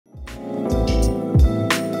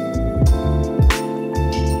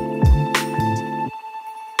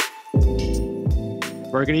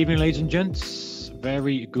Very good evening, ladies and gents.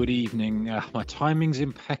 Very good evening. My timing's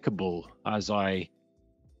impeccable as I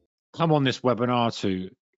come on this webinar to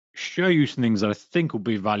show you some things that I think will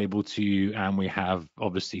be valuable to you. And we have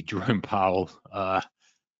obviously Jerome Powell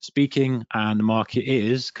speaking, and the market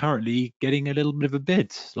is currently getting a little bit of a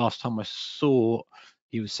bid. Last time I saw,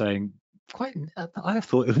 he was saying I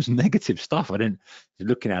thought it was negative stuff. I didn't,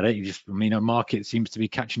 looking at it, a market seems to be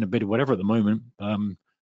catching a bid of whatever at the moment.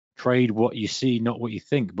 Trade what you see, not what you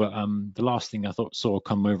think. But the last thing I saw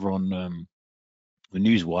come over on the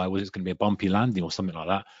newswire was it's going to be a bumpy landing or something like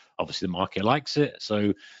that. Obviously, the market likes it,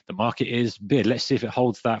 so the market is bid. Let's see if it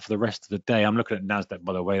holds that for the rest of the day. I'm looking at Nasdaq,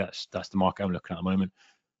 by the way. That's the market I'm looking at the moment,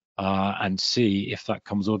 and see if that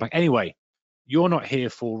comes all back. Anyway, you're not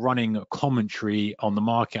here for running a commentary on the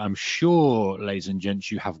market. I'm sure, ladies and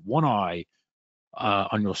gents, you have one eye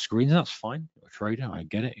on your screen. That's fine. You're a trader. I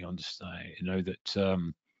get it. You understand. You know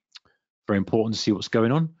that. Very important to see what's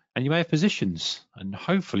going on, and you may have positions, and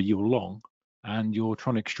hopefully you're long and you're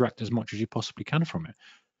trying to extract as much as you possibly can from it,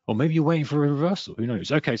 or maybe you're waiting for a reversal. Who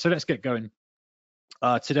knows? Okay, so let's get going.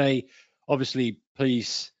 Today, obviously,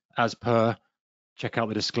 please, as per, check out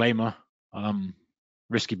the disclaimer.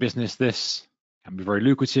 Risky business. This can be very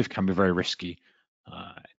lucrative, can be very risky.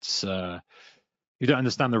 If you don't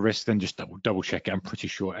understand the risk, then just double check it. I'm pretty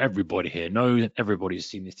sure everybody here knows, everybody's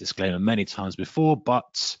seen this disclaimer many times before,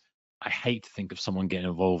 but I hate to think of someone getting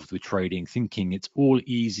involved with trading thinking it's all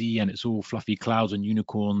easy and it's all fluffy clouds and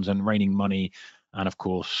unicorns and raining money. And of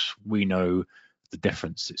course, we know the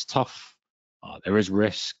difference. It's tough. There is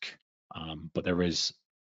risk, but there is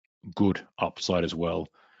good upside as well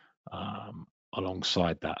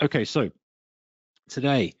alongside that. Okay, so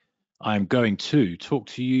today I'm going to talk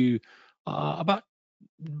to you about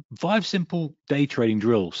 5 simple day trading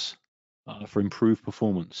drills for improved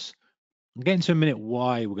performance. I'll get into a minute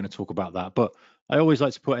why we're going to talk about that, but I always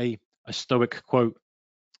like to put a Stoic quote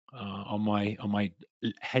on my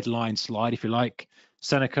headline slide, if you like.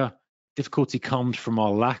 Seneca: difficulty comes from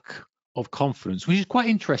our lack of confidence, which is quite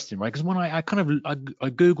interesting, right? Because when I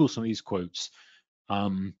Google some of these quotes,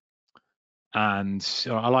 and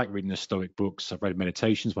I like reading the Stoic books. I've read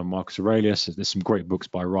Meditations by Marcus Aurelius. There's some great books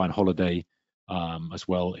by Ryan Holiday as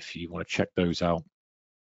well, if you want to check those out.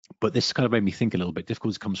 But this kind of made me think a little bit.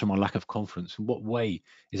 Difficulty comes from our lack of confidence. In what way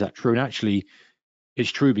is that true? And actually, it's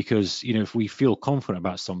true because, you know, if we feel confident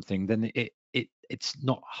about something, then it's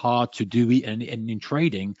not hard to do it. And in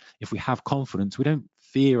trading, if we have confidence, we don't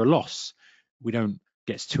fear a loss. We don't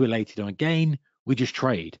get too elated on a gain. We just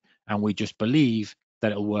trade, and we just believe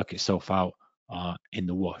that it'll work itself out in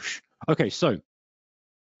the wash. Okay, so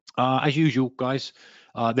as usual, guys,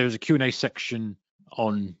 there's a Q&A section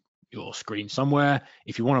on your screen somewhere.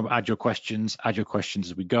 If you want to add your questions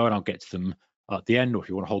as we go, and I'll get to them at the end, or if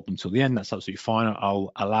you want to hold them till the end, that's absolutely fine.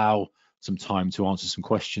 I'll allow some time to answer some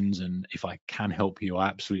questions, and if I can help you, I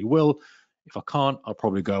absolutely will. If I can't, I'll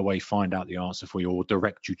probably go away, find out the answer for you, or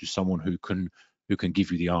direct you to someone who can give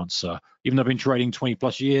you the answer. Even though I've been trading 20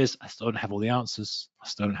 plus years, I still don't have all the answers.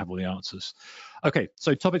 Okay,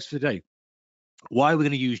 so topics for today. Why are we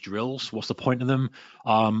going to use drills? What's the point of them?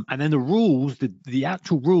 And then the rules, the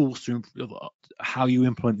actual rules to how you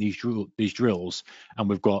implement these drills. And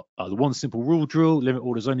we've got the one simple rule drill, limit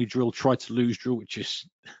orders only drill, try to lose drill, which is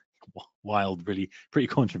wild, really pretty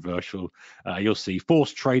controversial. You'll see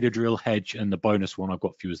forced trader drill, hedge, and the bonus one I've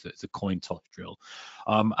got for you is the coin toss drill.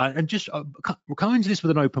 And just we'll come into this with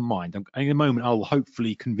an open mind. In a moment, I'll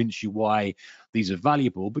hopefully convince you why these are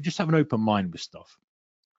valuable, but just have an open mind with stuff.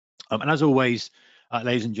 And as always,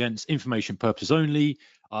 ladies and gents, information purposes only.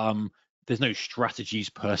 There's no strategies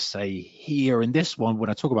per se here. In this one, when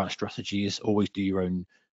I talk about strategies, always do your own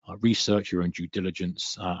research, your own due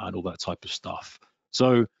diligence, and all that type of stuff.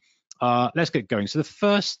 So let's get going. So the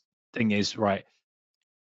first thing is, right,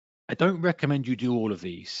 I don't recommend you do all of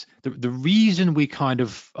these. The reason we kind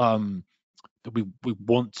of that we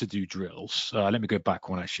want to do drills. Let me go back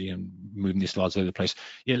one actually and moving these slides over the place.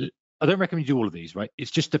 Yeah. I don't recommend you do all of these, right? It's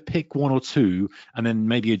just to pick 1 or 2 and then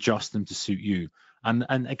maybe adjust them to suit you. And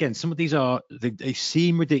again, some of these they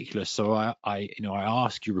seem ridiculous. So I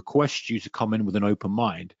request you to come in with an open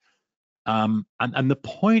mind. And the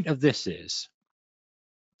point of this is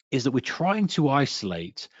that we're trying to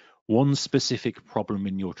isolate one specific problem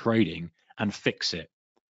in your trading and fix it.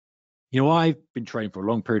 You know, I've been trading for a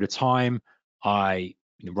long period of time. I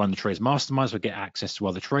run the Traders Mastermind, so I get access to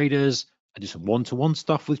other traders. I do some one-to-one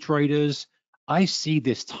stuff with traders. I see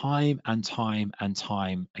this time and time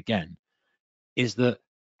again, is that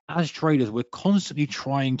as traders, we're constantly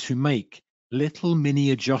trying to make little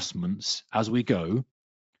mini adjustments as we go,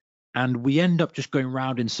 and we end up just going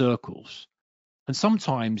round in circles. And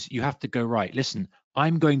sometimes you have to go, right, listen,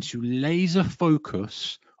 I'm going to laser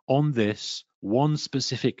focus on this one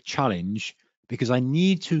specific challenge because I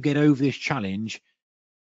need to get over this challenge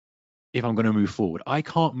if I'm going to move forward. I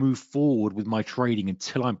can't move forward with my trading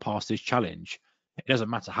until I'm past this challenge. It doesn't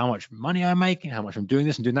matter how much money I'm making, how much I'm doing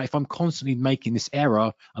this and doing that. If I'm constantly making this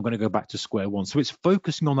error, I'm going to go back to square one. So it's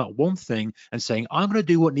focusing on that one thing and saying, I'm going to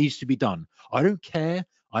do what needs to be done. I don't care.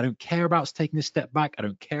 I don't care about taking a step back. I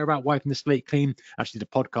don't care about wiping the slate clean. Actually, the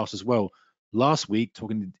podcast as well last week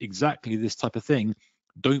talking exactly this type of thing.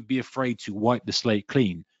 Don't be afraid to wipe the slate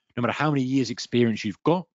clean. No matter how many years experience you've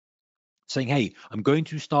got, saying, hey, I'm going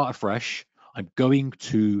to start afresh. I'm going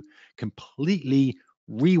to completely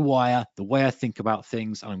rewire the way I think about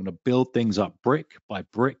things, and I'm going to build things up brick by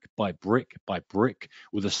brick by brick by brick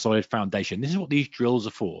with a solid foundation. This is what these drills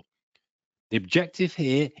are for. The objective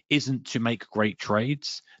here isn't to make great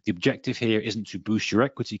trades. The objective here isn't to boost your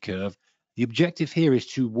equity curve. The objective here is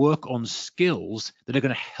to work on skills that are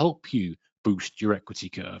going to help you boost your equity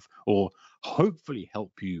curve, or hopefully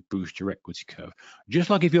help you boost your equity curve. Just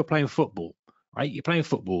like if you're playing football, right? You're playing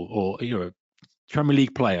football, or you're a Premier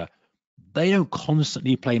League player. They don't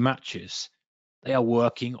constantly play matches. They are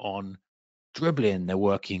working on dribbling, they're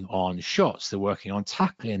working on shots, they're working on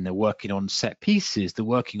tackling, they're working on set pieces, they're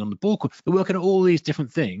working on the ball, they're working on all these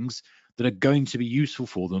different things that are going to be useful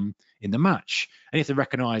for them in the match. And if they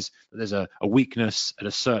recognize that there's a weakness at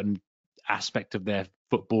a certain aspect of their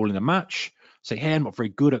football in the match, say, hey, I'm not very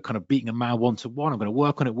good at kind of beating a man one-to-one, I'm going to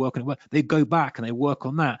work on it. They go back and they work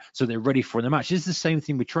on that so they're ready for the match. This is the same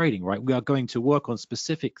thing with trading, right? We are going to work on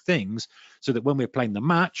specific things so that when we're playing the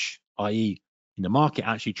match, i.e., in the market,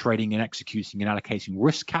 actually trading and executing and allocating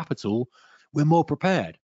risk capital, we're more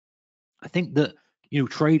prepared. I think that,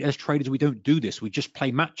 as traders, we don't do this. We just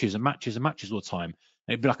play matches and matches and matches all the time.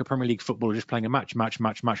 It'd be like a Premier League footballer just playing a match,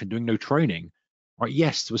 and doing no training, right?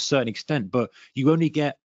 Yes, to a certain extent, but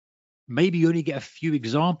maybe you only get a few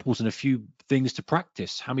examples and a few things to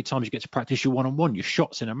practice. How many times you get to practice your one-on-one, your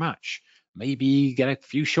shots in a match? Maybe you get a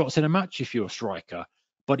few shots in a match if you're a striker,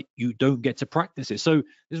 but you don't get to practice it. So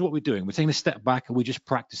this is what we're doing. We're taking a step back and we're just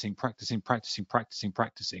practicing.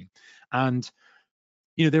 And,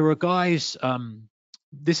 there are guys,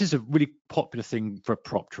 this is a really popular thing for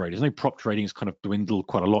prop traders. I know prop trading has kind of dwindled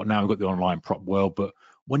quite a lot now. We've got the online prop world, but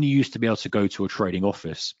when you used to be able to go to a trading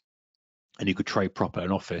office and you could trade prop at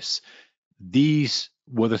an office, these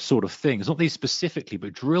were the sort of things, not these specifically,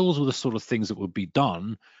 but drills were the sort of things that would be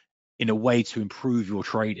done in a way to improve your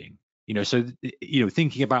trading. So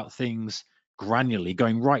thinking about things granularly,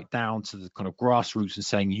 going right down to the kind of grassroots and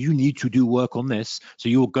saying, you need to do work on this. So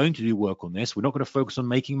you're going to do work on this. We're not going to focus on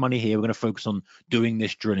making money here. We're going to focus on doing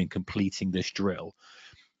this drill and completing this drill.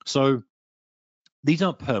 So these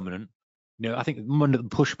aren't permanent. I think one of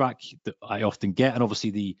the pushback that I often get, and obviously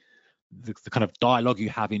the kind of dialogue you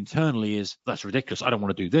have internally is, that's ridiculous. I don't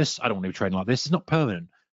want to do this. I don't want to be trading like this. It's not permanent.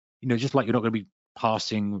 Just like you're not going to be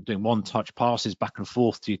doing one-touch passes back and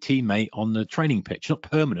forth to your teammate on the training pitch. It's not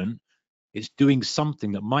permanent. It's doing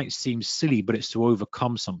something that might seem silly, but it's to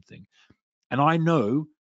overcome something. And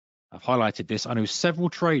I've highlighted this, I know several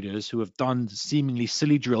traders who have done seemingly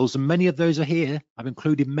silly drills, and many of those are here. I've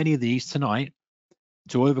included many of these tonight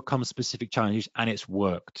to overcome specific challenges, and it's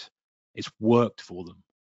worked. It's worked for them.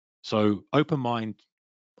 So open mind,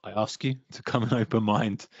 I ask you to come and open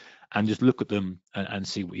mind and just look at them and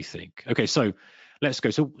see what you think. Okay, so let's go.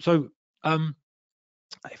 So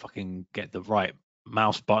if I can get the right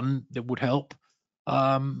mouse button, that would help.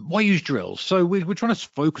 Why use drills? So we're trying to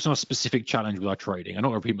focus on a specific challenge with our trading. I'm not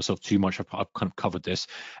going to repeat myself too much. I've kind of covered this.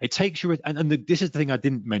 It takes your, this is the thing I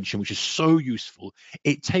didn't mention, which is so useful.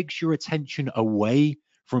 It takes your attention away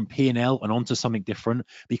from P&L and onto something different,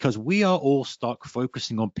 because we are all stuck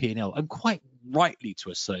focusing on P&L, and quite rightly to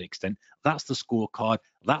a certain extent. That's the scorecard.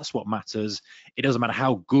 That's what matters. It doesn't matter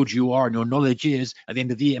how good you are and your knowledge is. At the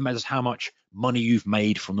end of the year, it matters how much money you've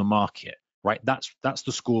made from the market, right? That's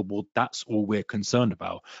the scoreboard. That's all we're concerned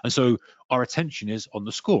about. And so our attention is on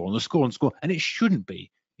the score, and it shouldn't be.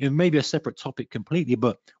 Maybe a separate topic completely,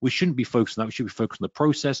 but we shouldn't be focused on that. We should be focused on the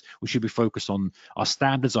process. We should be focused on our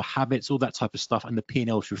standards, our habits, all that type of stuff, and the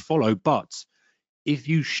P&L should follow. But if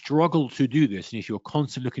you struggle to do this, and if you're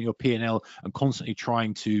constantly looking at your P&L and constantly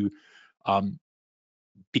trying to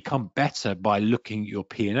become better by looking at your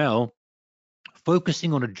P&L,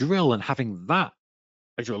 focusing on a drill and having that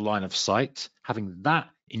as your line of sight, having that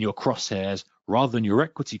in your crosshairs rather than your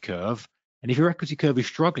equity curve. And if your equity curve is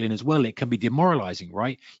struggling as well, it can be demoralizing,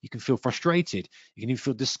 right? You can feel frustrated. You can even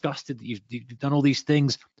feel disgusted that you've done all these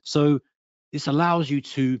things. So this allows you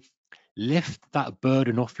to lift that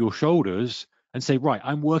burden off your shoulders and say, right,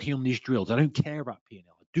 I'm working on these drills. I don't care about P&L.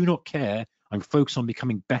 I do not care. I'm focused on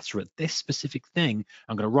becoming better at this specific thing.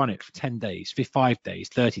 I'm going to run it for 10 days, for 5 days,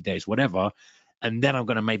 30 days, whatever. And then I'm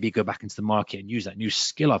going to maybe go back into the market and use that new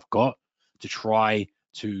skill I've got to try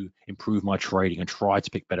to improve my trading and try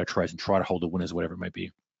to pick better trades and try to hold the winners, whatever it may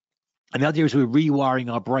be. And the idea is we're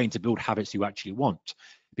rewiring our brain to build habits you actually want.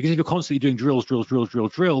 Because if you're constantly doing drills,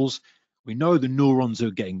 we know the neurons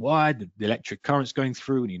are getting wired, the electric current's going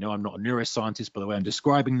through, and I'm not a neuroscientist by the way I'm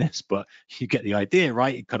describing this, but you get the idea,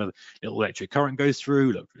 right? It kind of little electric current goes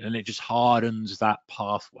through, and it just hardens that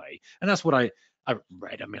pathway. And that's what I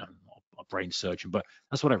read. I mean, I'm not a brain surgeon, but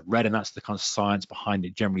that's what I've read, and that's the kind of science behind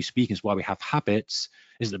it. Generally speaking, is why we have habits.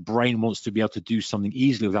 Is the brain wants to be able to do something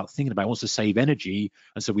easily without thinking about it. It wants to save energy,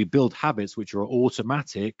 and so we build habits which are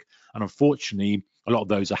automatic. And unfortunately, a lot of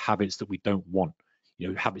those are habits that we don't want.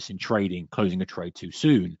 Habits in trading, closing a trade too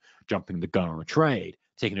soon, jumping the gun on a trade,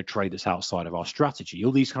 taking a trade that's outside of our strategy.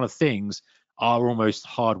 All these kind of things are almost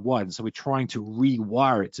hardwired. And so we're trying to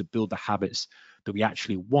rewire it to build the habits that we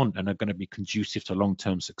actually want and are going to be conducive to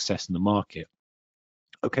long-term success in the market.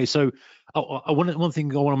 Okay, so one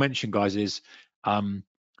thing I want to mention, guys, is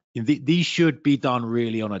these should be done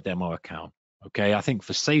really on a demo account. Okay, I think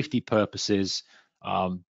for safety purposes,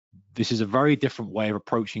 this is a very different way of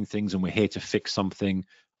approaching things, and we're here to fix something,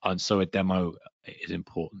 and so a demo is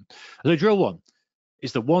important. So drill one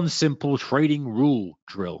is the one simple trading rule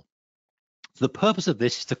drill. So the purpose of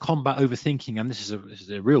this is to combat overthinking, and this is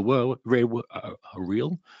a real word,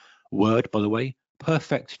 by the way,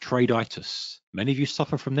 perfect trade-itis. Many of you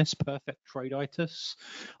suffer from this, perfect trade-itis.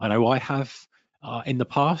 I know I have in the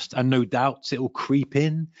past, and no doubt it will creep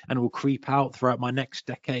in and will creep out throughout my next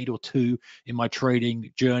decade or two in my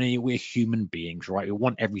trading journey. We're human beings, right? We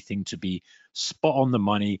want everything to be spot on the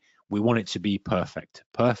money. We want it to be perfect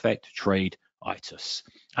trade-itis.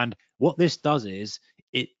 And what this does is,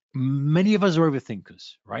 many of us are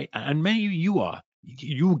overthinkers, right? And many of you are.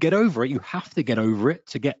 You will get over it. You have to get over it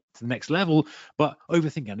to get to the next level. But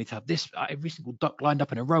overthinking, I need to have this every single duck lined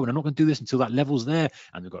up in a row, and I'm not going to do this until that level's there.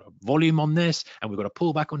 And we've got a volume on this, and we've got a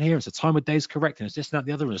pull back on here. It's the time of day is correct, and it's this and that,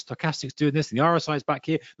 the other, and the stochastic's doing this, and the RSI is back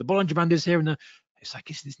here, the Bollinger Band is here, and it's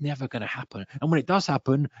like it's never going to happen. And when it does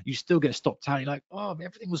happen, you still get stopped out. You're like, oh,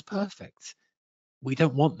 everything was perfect. We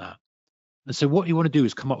don't want that. And so what you want to do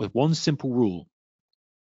is come up with one simple rule.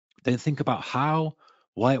 Then think about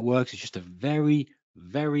why it works. It's just a very,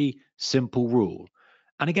 very simple rule.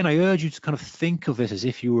 And again, I urge you to kind of think of this as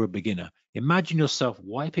if you were a beginner. Imagine yourself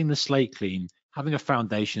wiping the slate clean, having a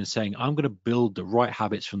foundation, saying, I'm going to build the right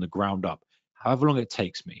habits from the ground up, however long it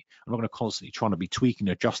takes me. I'm not going to constantly trying to be tweaking,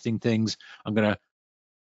 adjusting things. I'm going to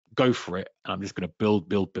go for it, and I'm just going to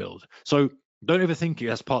build. So don't overthink it.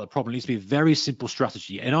 That's part of the problem. It needs to be a very simple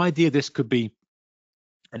strategy. An idea this could be,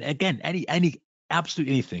 and again,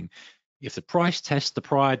 absolutely anything. If the price tests the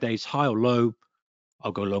prior day's high or low,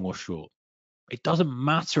 I'll go long or short. It doesn't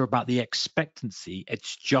matter about the expectancy.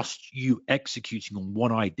 It's just you executing on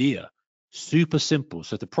one idea. Super simple.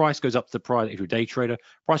 So if the price goes up to the prior, if you're a day trader,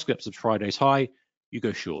 price goes up to the prior day's high, you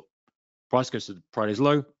go short. Price goes to the prior day's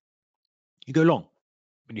low, you go long.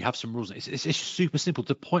 When you have some rules, it's super simple.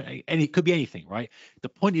 The point, and it could be anything, right? The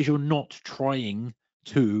point is you're not trying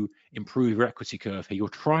to improve your equity curve here. You're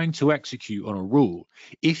trying to execute on a rule.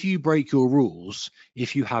 If you break your rules,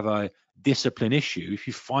 if you have a discipline issue, if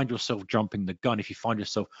you find yourself jumping the gun, if you find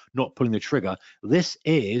yourself not pulling the trigger, this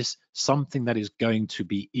is something that is going to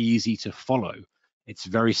be easy to follow. It's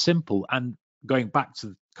very simple. And going back to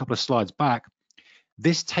a couple of slides back,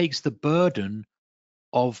 this takes the burden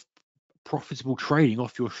of profitable trading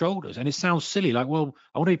off your shoulders. And it sounds silly, like, well,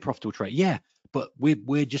 I want to be profitable trade. Yeah, but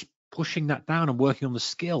we're just pushing that down and working on the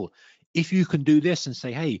skill. If you can do this and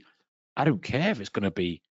say, hey, I don't care if it's going to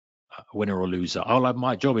be a winner or loser.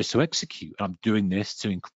 My job is to execute. I'm doing this to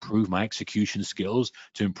improve my execution skills,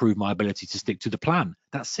 to improve my ability to stick to the plan.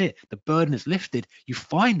 That's it. The burden is lifted. You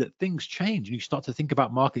find that things change and you start to think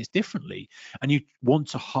about markets differently, and you want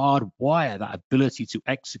to hardwire that ability to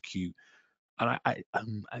execute. And I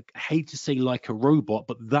hate to say like a robot,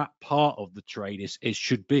 but that part of the trade is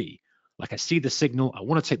should be. Like, I see the signal, I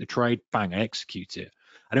want to take the trade, bang, I execute it.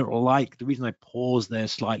 I don't like, the reason I pause there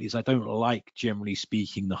slightly is I don't like, generally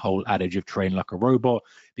speaking, the whole adage of train like a robot,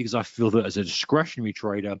 because I feel that as a discretionary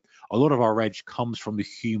trader, a lot of our edge comes from the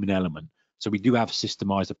human element. So we do have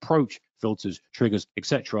systemized approach, filters, triggers,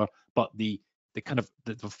 etc. But the kind of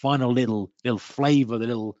the final little flavor, the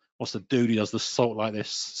little, what's the dude who does the salt like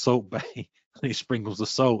this, Salt Bay, he sprinkles the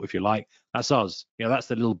salt, if you like, that's us. That's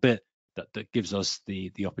the little bit that gives us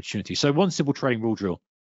the opportunity. So one simple trading rule drill.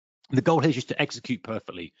 The goal here is just to execute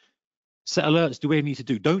perfectly. Set alerts, do what you need to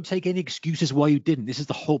do. Don't take any excuses why you didn't. This is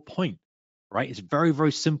the whole point, right? It's very,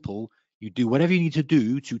 very simple. You do whatever you need to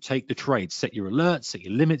do to take the trade. Set your alerts, set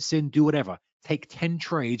your limits in, do whatever. Take 10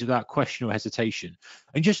 trades without question or hesitation.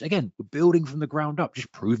 And just, again, building from the ground up,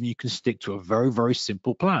 just proving you can stick to a very, very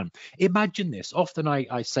simple plan. Imagine this. Often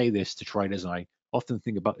I say this to traders, and I often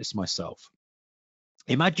think about this myself.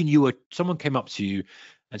 Imagine someone came up to you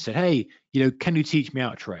and said, hey, can you teach me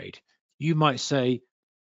how to trade? You might say,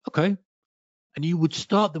 okay. And you would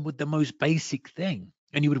start them with the most basic thing.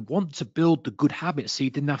 And you would want to build the good habits so you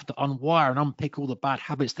didn't have to unwire and unpick all the bad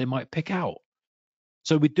habits they might pick out.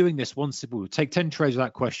 So we're doing this one simple. We'll take 10 trades with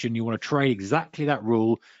that question. You want to trade exactly that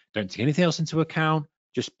rule. Don't take anything else into account.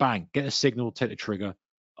 Just bang, get a signal, take the trigger.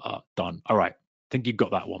 Done. All right. I think you've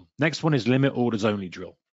got that one. Next one is limit orders only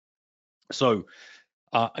drill. So,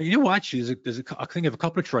 actually, I think of a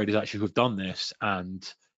couple of traders actually who've done this,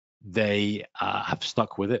 and they have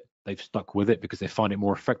stuck with it. They've stuck with it because they find it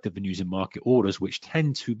more effective than using market orders, which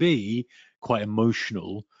tend to be quite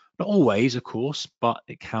emotional. Not always, of course, but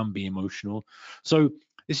it can be emotional. So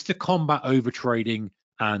this is to combat overtrading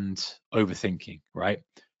and overthinking, right?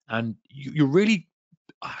 And you're really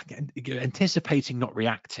anticipating, not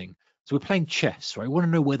reacting. So we're playing chess, right? We want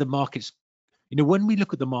to know where the market's. When we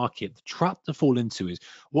look at the market, the trap to fall into is,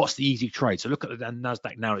 what's the easy trade? So look at the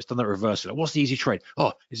NASDAQ now, it's done that reversal. Like, what's the easy trade?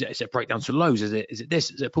 Oh, is it breakdown to lows? Is it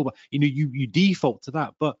this? Is it pullback? You default to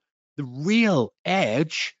that. But the real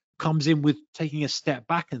edge comes in with taking a step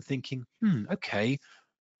back and thinking, okay,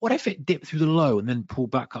 what if it dipped through the low and then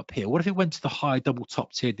pulled back up here? What if it went to the high, double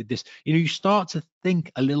topped here, did this? You start to think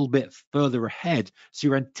a little bit further ahead. So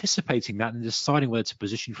you're anticipating that and deciding whether to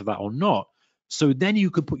position for that or not. So then you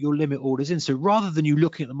can put your limit orders in. So rather than you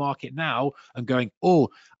looking at the market now and going,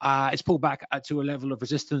 it's pulled back to a level of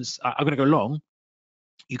resistance, I'm going to go long.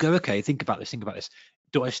 You go, okay, think about this.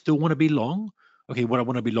 Do I still want to be long? Okay, would I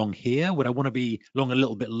want to be long here? Would I want to be long a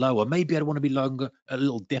little bit lower? Maybe I'd want to be long a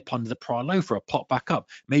little dip under the prior low for a pop back up.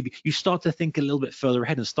 Maybe you start to think a little bit further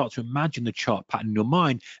ahead and start to imagine the chart pattern in your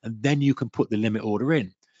mind, and then you can put the limit order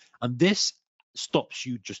in. And this stops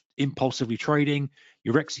you just impulsively trading.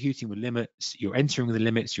 You're executing with limits, you're entering with the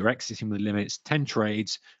limits, you're exiting with the limits, 10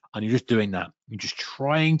 trades, and you're just doing that. You're just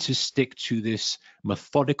trying to stick to this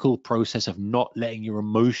methodical process of not letting your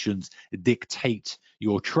emotions dictate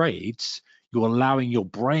your trades. You're allowing your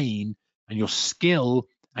brain and your skill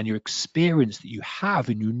and your experience that you have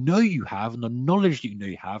and you have and the knowledge that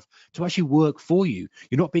you have to actually work for you.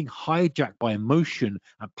 You're not being hijacked by emotion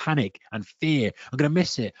and panic and fear. I'm going to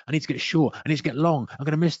miss it. I need to get short. I need to get long. I'm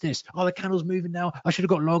going to miss this. Oh, the candle's moving now. I should have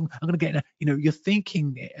got long. I'm going to get, you're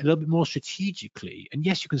thinking a little bit more strategically. And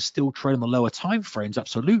yes, you can still trade on the lower time frames.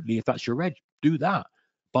 Absolutely. If that's your edge, do that.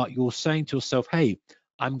 But you're saying to yourself, hey,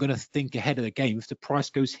 I'm going to think ahead of the game. If the price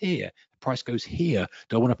goes here, the price goes here,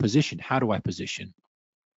 do I want to position? How do I position?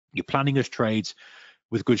 You're planning those trades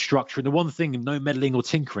with good structure. And the one thing, no meddling or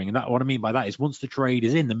tinkering. And that what I mean by that is once the trade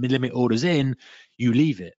is in, the limit order's in, you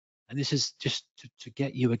leave it. And this is just to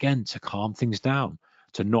get you, again, to calm things down,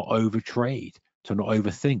 to not overtrade, to not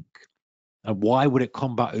overthink. And why would it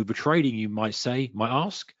combat overtrading, you might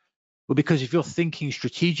ask? Well, because if you're thinking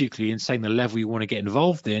strategically and saying the level you want to get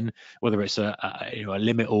involved in, whether it's a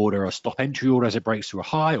limit order, a stop entry order as it breaks through a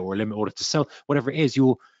high, or a limit order to sell, whatever it is,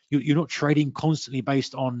 you're not trading constantly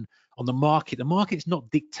based on the market. The market's not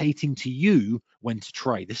dictating to you when to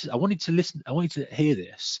trade. I want you to hear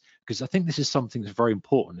this, because I think this is something that's very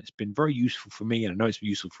important. It's been very useful for me, and I know it's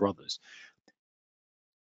useful for others.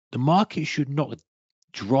 The market should not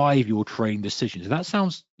drive your trading decisions. That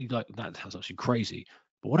sounds actually crazy.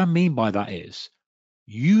 But what I mean by that is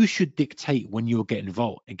you should dictate when you'll get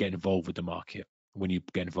involved with the market, when you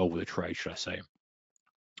get involved with a trade, should I say.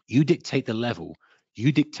 You dictate the level,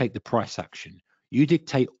 you dictate the price action, you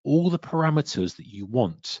dictate all the parameters that you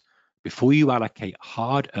want before you allocate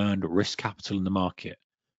hard-earned risk capital in the market.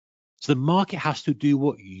 So the market has to do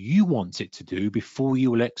what you want it to do before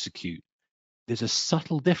you will execute. There's a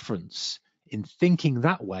subtle difference in thinking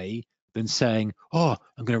that way than saying, oh,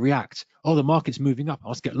 I'm going to react. Oh, the market's moving up. I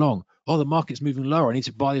must get long. Oh, the market's moving lower. I need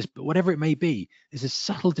to buy this. But whatever it may be, there's a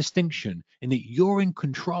subtle distinction in that you're in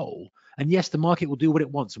control. And yes, the market will do what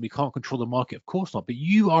it wants, and we can't control the market, of course not. But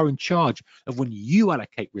you are in charge of when you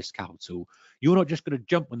allocate risk capital. You're not just going to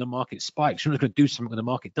jump when the market spikes. You're not going to do something when the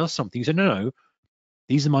market does something. You say, no,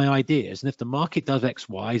 these are my ideas. And if the market does X,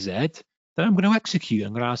 Y, Z, then I'm going to execute.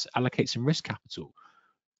 I'm going to allocate some risk capital.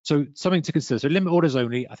 So something to consider. So limit orders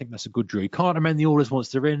only, I think that's a good drill. You can't amend the orders once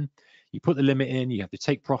they're in. You put the limit in, you have to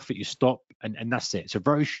take profit, you stop, and that's it. It's a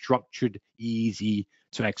very structured, easy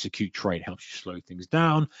to execute trade. Helps you slow things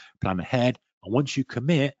down, plan ahead. And once you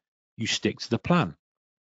commit, You stick to the plan.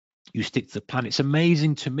 You stick to the plan. It's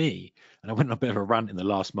amazing to me, and I went on a bit of a rant in the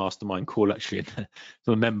last Mastermind call, actually, and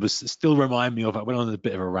the members still remind me of it. I went on a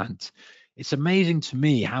bit of a rant. It's amazing to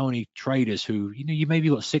me how many traders who, you maybe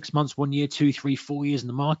got 6 months, 1 year, 2, 3, 4 years in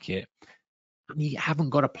the market, and you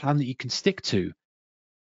haven't got a plan that you can stick to.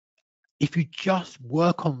 If you just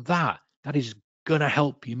work on that, that is going to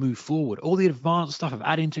help you move forward. All the advanced stuff of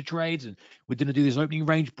adding to trades, and we're going to do this opening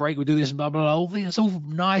range break, we'll do this, blah, blah, blah. All this, it's all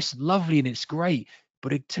nice and lovely, and it's great.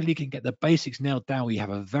 But until you can get the basics nailed down, where you have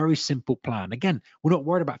a very simple plan. Again, we're not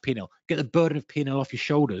worried about P&L. Get the burden of P&L off your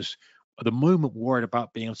shoulders. At the moment, we're worried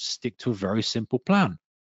about being able to stick to a very simple plan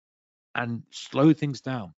and slow things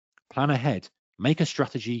down. Plan ahead. Make a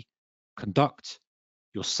strategy. Conduct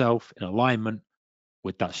yourself in alignment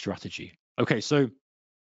with that strategy. Okay, so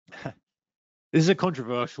this is a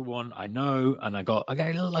controversial one, I know, and I got a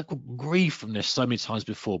little like grief from this so many times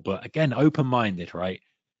before. But again, open-minded, right?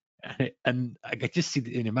 And I just see,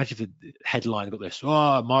 imagine if the headline got this: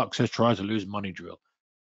 "Oh, Mark says try to lose money drill."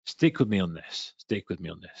 Stick with me on this. Stick with me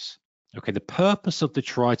on this. Okay, the purpose of the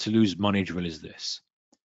try to lose money drill is this: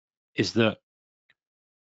 is that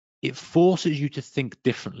it forces you to think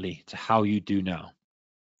differently to how you do now.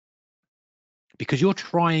 Because you're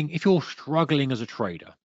trying, if you're struggling as a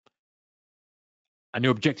trader, and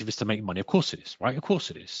your objective is to make money, of course it is, right? Of course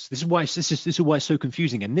it is. This is why it's so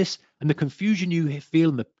confusing. And the confusion you feel,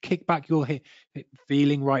 and the kickback you're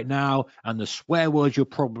feeling right now, and the swear words you're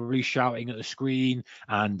probably shouting at the screen,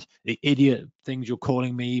 and the idiot things you're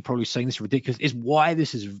calling me, probably saying this is ridiculous, is why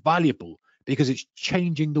this is valuable, because it's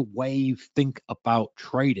changing the way you think about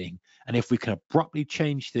trading. And if we can abruptly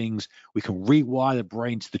change things, we can rewire the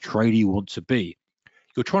brain to the trader you want to be.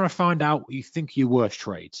 You're trying to find out what you think are your worst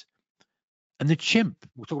trades. And the chimp,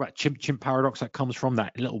 we'll talk about chimp paradox, that comes from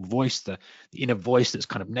that little voice, the inner voice that's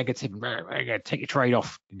kind of negative, and take your trade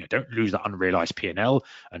off, don't lose that unrealized P&L,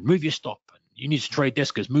 and move your stop, and you need to trade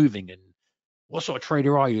this because moving, and what sort of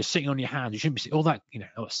trader are you? You're sitting on your hands, you shouldn't be, all that,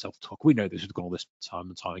 all that self-talk. We know this, we've got all this time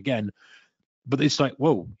and time again, but it's like,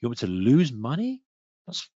 whoa, you want to lose money?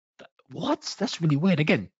 That's really weird.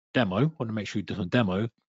 Again, demo, I want to make sure you do a demo,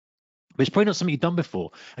 but it's probably not something you've done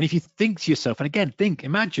before. And if you think to yourself, and again,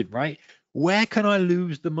 imagine, right? Where can I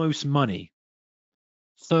lose the most money?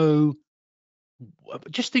 So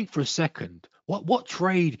just think for a second, what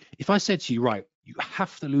trade, if I said to you, right, you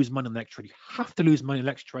have to lose money on the next trade, you have to lose money on the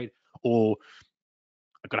next trade, or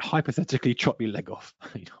I'm going to hypothetically chop your leg off.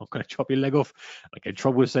 I'm going to chop your leg off. I get in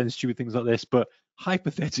trouble with saying stupid things like this, but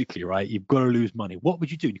hypothetically, right, you've got to lose money. What would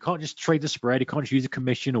you do? You can't just trade the spread. You can't just use a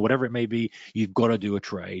commission or whatever it may be. You've got to do a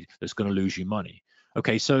trade that's going to lose you money.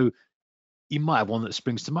 Okay, so you might have one that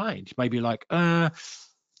springs to mind. Maybe like,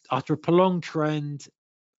 after a prolonged trend,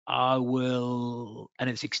 I will, and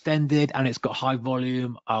it's extended and it's got high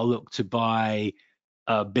volume, I'll look to buy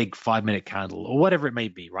a big 5-minute candle or whatever it may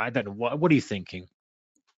be, right? I don't know. What are you thinking?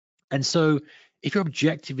 And so if your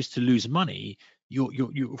objective is to lose money,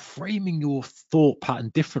 you're framing your thought pattern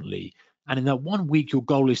differently. And in that 1 week, your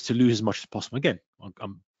goal is to lose as much as possible. Again,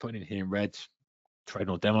 I'm putting it here in red, trade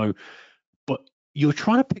or demo, but you're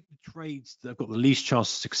trying to pick the trades that have got the least chance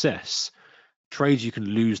of success, trades you can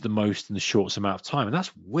lose the most in the shortest amount of time. And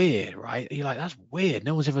that's weird, right? You're like, that's weird.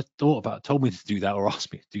 No one's ever told me to do that or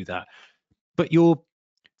asked me to do that. But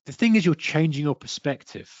the thing is, you're changing your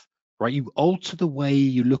perspective, right? You alter the way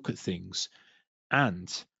you look at things,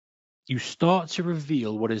 and you start to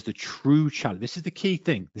reveal what is the true challenge. This is the key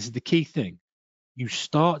thing. You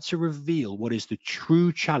start to reveal what is the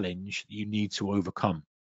true challenge that you need to overcome,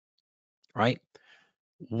 right?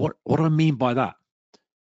 What do I mean by that?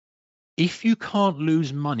 If you can't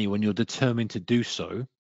lose money when you're determined to do so,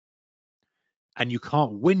 and you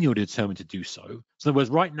can't win, you're determined to do so. So in other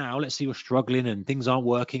words, right now, let's say you're struggling and things aren't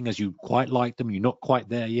working as you quite like them, you're not quite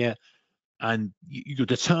there yet, and you're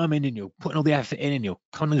determined and you're putting all the effort in, and you're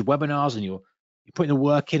coming to webinars, and you're putting the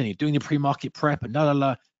work in, and you're doing the pre-market prep, and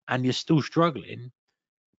and you're still struggling.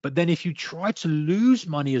 But then if you try to lose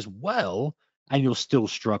money as well, and you're still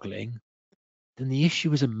struggling, then the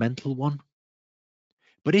issue is a mental one.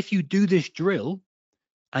 But if you do this drill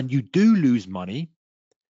and you do lose money,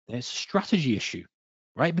 then it's a strategy issue,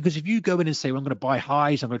 right? Because if you go in and say, well, I'm going to buy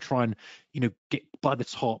highs, I'm going to try and, get by the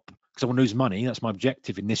top because I want to lose money, that's my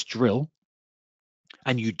objective in this drill,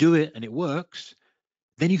 and you do it and it works,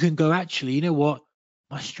 then you can go, actually, you know what?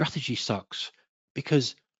 My strategy sucks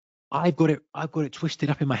because I've got it twisted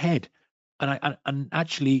up in my head. And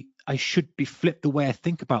actually, I should be flipped the way I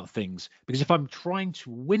think about things, because if I'm trying to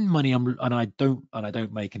win money and I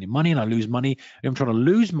don't make any money and I lose money, if I'm trying to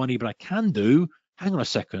lose money, but I can do, hang on a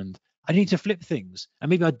second, I need to flip things. And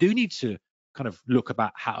maybe I do need to kind of look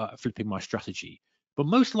about how flipping my strategy. But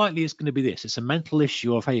most likely it's going to be this. It's a mental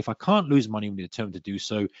issue of, hey, if I can't lose money when you're determined to do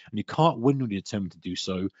so, and you can't win when you're determined to do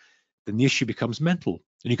so, then the issue becomes mental.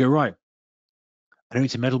 And you go, right, I don't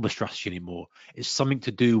need to meddle with strategy anymore. It's something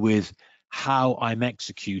to do with how I'm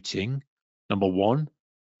executing, number one.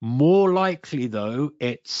 More likely, though,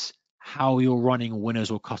 it's how you're running winners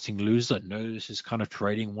or cutting losers. No, this is kind of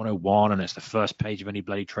trading 101, and it's the first page of any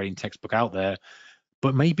bloody trading textbook out there.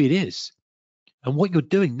 But maybe it is. And what you're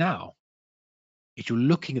doing now is you're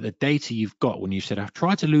looking at the data you've got when you said, I've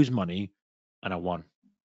tried to lose money and I won.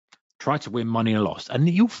 Try to win money and I lost. And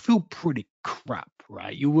you'll feel pretty crap,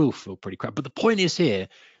 right? You will feel pretty crap. But the point is here,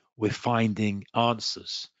 we're finding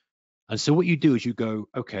answers. And so what you do is you go,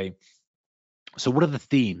 okay, so what are the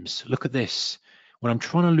themes? Look at this. When I'm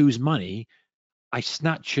trying to lose money, I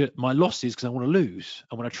snatch at my losses because I want to lose.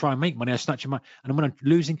 And when I try and make money, I snatch at my, and when I'm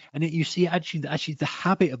losing, and you see actually the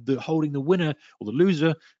habit of the holding the winner or the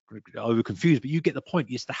loser, over confused, but you get the point.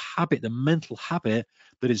 It's the habit, the mental habit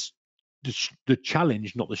that is the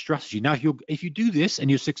challenge, not the strategy. Now, if you do this and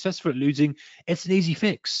you're successful at losing, it's an easy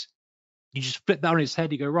fix. You just flip that on its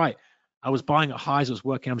head. You go, right, I was buying at highs, I was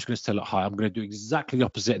working, I'm just going to sell at high. I'm going to do exactly the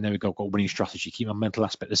opposite. And then we go, I've got a winning strategy. Keep my mental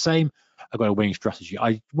aspect the same. I've got a winning strategy.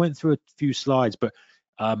 I went through a few slides, but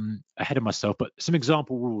ahead of myself, but some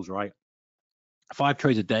example rules, right? 5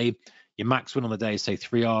 trades a day, your max win on the day is say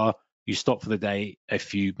 3R. You stop for the day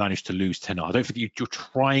if you manage to lose 10R. Don't forget you're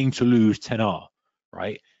trying to lose 10R,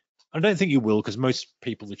 right? I don't think you will, because most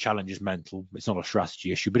people, the challenge is mental. It's not a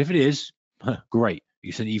strategy issue. But if it is, great.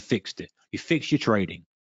 You said you fixed it. You fixed your trading.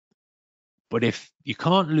 But if you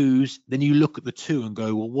can't lose, then you look at the two and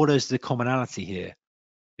go, well, what is the commonality here?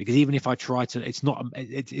 Because even if I try to, it's not,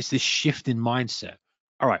 it's this shift in mindset.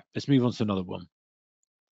 All right, let's move on to another one.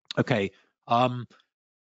 Okay.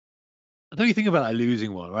 Don't you think about that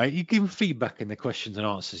losing one, right? You give feedback in the questions and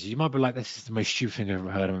answers. You might be like, this is the most stupid thing I've ever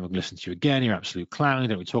heard. I'm going to listen to you again. You're absolute clown. You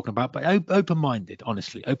know what we're talking about. But open-minded,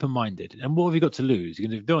 honestly, open-minded. And what have you got to lose? You're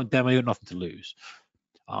going to do a demo, you've got nothing to lose.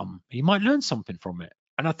 You might learn something from it.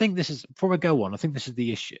 And I think this is, before I go on, I think this is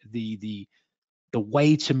the issue, the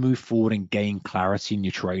way to move forward and gain clarity in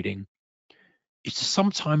your trading is to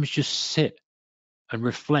sometimes just sit and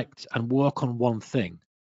reflect and work on one thing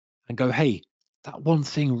and go, hey, that one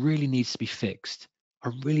thing really needs to be fixed.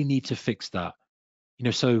 I really need to fix that. You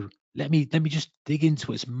know, so let me just dig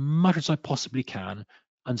into it as much as I possibly can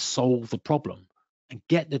and solve the problem and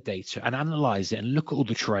get the data and analyze it and look at all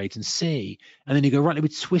the trades and see. And then you go, right, let me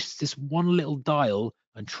twist this one little dial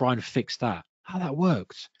and try and fix that. How that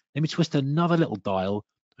works. Let me twist another little dial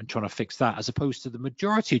and trying to fix that, as opposed to the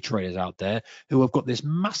majority of traders out there who have got this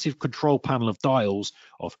massive control panel of dials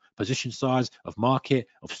of position size, of market,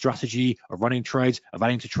 of strategy, of running trades, of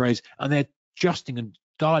adding to trades, and they're adjusting and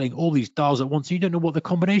dialing all these dials at once. And you don't know what the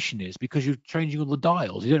combination is because you're changing all the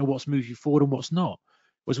dials. You don't know what's moving you forward and what's not.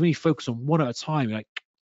 Whereas when you focus on one at a time, you're like,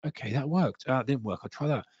 okay, that worked. That didn't work. I'll try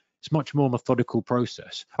that. It's much more methodical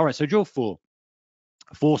process. All right, so drill 4,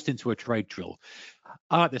 forced into a trade drill.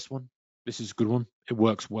 I like this one. This is a good one. It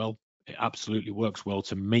works well. It absolutely works well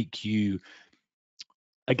to make you,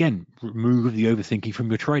 again, remove the overthinking from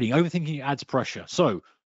your trading. Overthinking adds pressure. So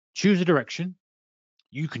choose a direction.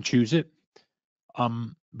 You can choose it.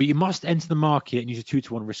 But you must enter the market and use a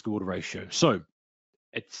 2-to-1 risk reward ratio. So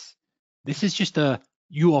this is just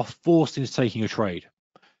you are forced into taking a trade.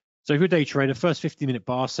 So if you're a day trader, first 15-minute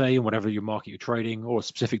bar, say, and whatever your market you're trading, or a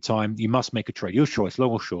specific time, you must make a trade. Your choice,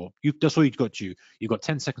 long or short. That's all you've got to. You've got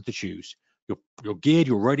 10 seconds to choose. You're geared,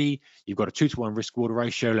 you're ready. You've got a 2-to-1 risk reward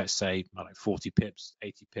ratio. Let's say, I don't know, 40 pips,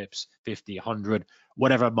 80 pips, 50, 100,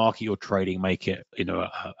 whatever market you're trading, make it,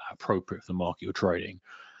 appropriate for the market you're trading.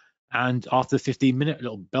 And after the 15-minute, a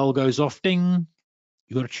little bell goes off, ding.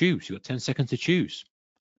 You got to choose. You've got 10 seconds to choose,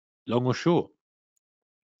 long or short.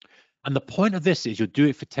 And the point of this is you'll do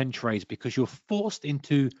it for 10 trades because you're forced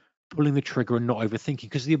into pulling the trigger and not overthinking,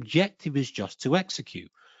 because the objective is just to execute.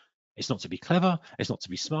 It's not to be clever. It's not to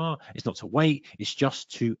be smart. It's not to wait. It's just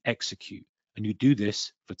to execute. And you do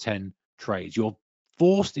this for 10 trades. You're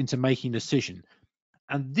forced into making a decision.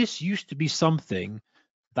 And this used to be something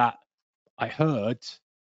that I heard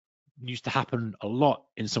used to happen a lot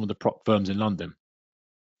in some of the prop firms in London.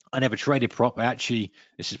 I never traded prop.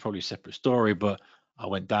 This is probably a separate story, but I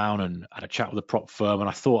went down and had a chat with a prop firm, and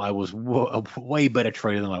I thought I was a way better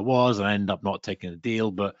trader than I was, and I ended up not taking the deal.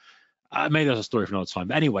 But maybe that's a story for another time.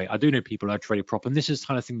 But anyway, I do know people who have traded prop, and this is the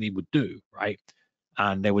kind of thing they would do, right?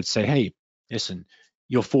 And they would say, hey, listen,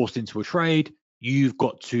 you're forced into a trade. You've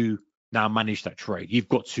got to now manage that trade. You've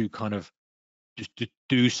got to kind of just to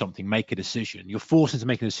do something, make a decision. You're forced into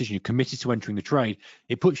making a decision. You're committed to entering the trade.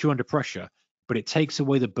 It puts you under pressure. but it takes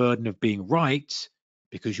away the burden of being right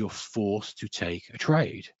because you're forced to take a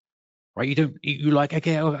trade, right? You're like,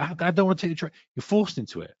 okay, I don't want to take the trade. You're forced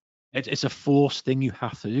into it. It's a forced thing you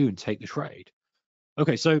have to do and take the trade.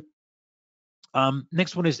 Okay, so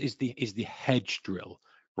next one is the hedge drill,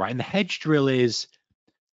 right? And the hedge drill is,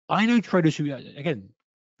 I know traders who, again,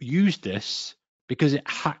 use this because it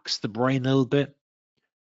hacks the brain a little bit.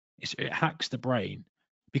 It hacks the brain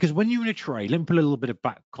because when you're in a trade, let me put a little bit of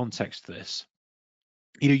back context to this.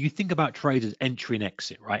 You think about trades as entry and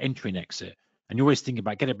exit, right? Entry and exit. And you're always thinking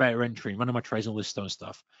about get a better entry and running my trades and all this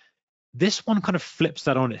stuff. This one kind of flips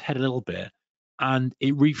that on its head a little bit and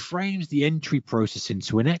it reframes the entry process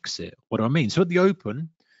into an exit. What do I mean? So at the open,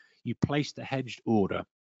 you place the hedged order.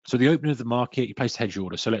 So the opening of the market, you place the hedged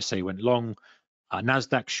order. So let's say you went long,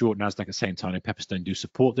 NASDAQ short, NASDAQ at the same time, and Pepperstone do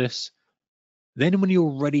support this. Then when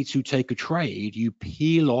you're ready to take a trade, you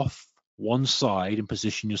peel off one side and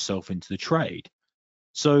position yourself into the trade.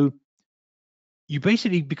 So you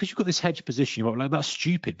basically, because you've got this hedge position, you're like, that's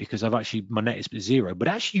stupid because my net is zero, but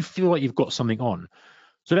actually you feel like you've got something on.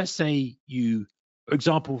 So let's say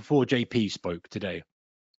example, before JP spoke today,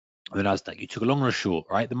 the NASDAQ, you took a long or a short,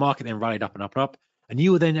 right? The market then rallied up and up and up. And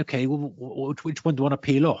you were then, okay, well, which one do I want to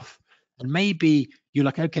peel off? And maybe you're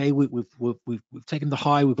like, okay, we've taken the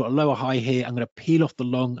high, we've got a lower high here. I'm going to peel off the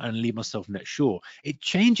long and leave myself net short. It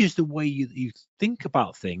changes the way you think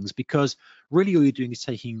about things because really all you're doing is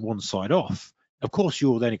taking one side off. Of course,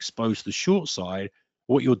 you're then exposed to the short side.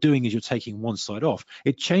 What you're doing is you're taking one side off.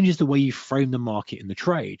 It changes the way you frame the market in the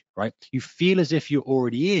trade, right? You feel as if you're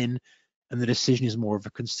already in and the decision is more of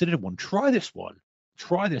a considered one. Try this one.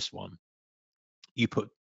 Try this one. You put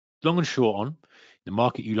long and short on the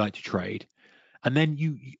market you like to trade, and then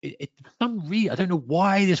I don't know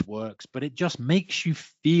why this works, but it just makes you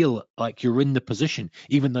feel like you're in the position,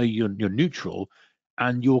 even though you're neutral,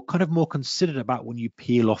 and you're kind of more considered about when you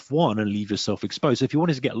peel off one and leave yourself exposed. So if you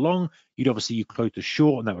wanted to get long, you close the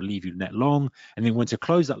short, and that would leave you net long. And then when to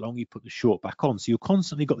close that long, you put the short back on. So you're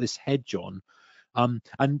constantly got this hedge on.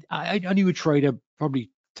 And I knew a trader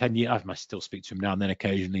probably 10 years. I must still speak to him now and then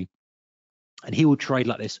occasionally, and he will trade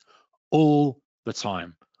like this all the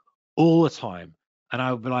time. And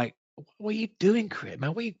I would be like, what are you doing, Chris,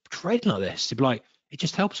 man? What are you trading like this? He'd be like, it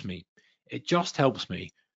just helps me. It just helps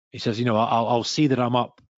me. He says, I'll see that I'm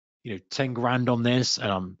up, 10 grand on this,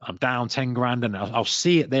 and I'm down 10 grand, and I'll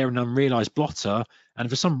see it there in an unrealized blotter. And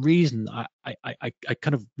for some reason, I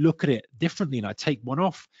kind of look at it differently, and I take one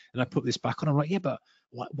off and I put this back on. I'm like, yeah, but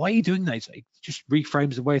why are you doing that? It just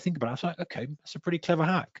reframes the way I think about it. I was like, okay, that's a pretty clever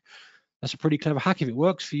hack. That's a pretty clever hack. If it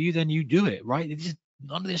works for you, then you do it, right? It's just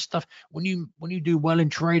none of this stuff. When you do well in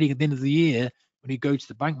trading at the end of the year, when you go to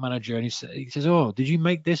the bank manager and he says, oh, did you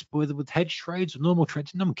make this with hedge trades or normal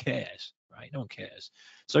trades? No one cares, right? No one cares.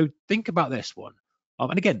 So think about this one.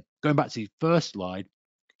 And again, going back to the first slide,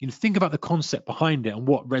 think about the concept behind it and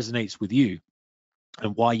what resonates with you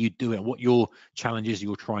and why you do it and what your challenges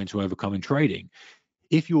you're trying to overcome in trading.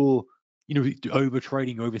 If you're, over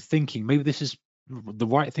trading, overthinking, maybe this is the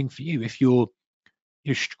right thing for you. If you're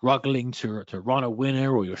struggling to run a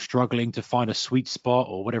winner, or you're struggling to find a sweet spot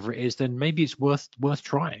or whatever it is, then maybe it's worth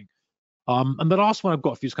trying. And the last one I've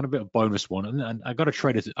got for you is kind of a bit of a bonus one, and I got a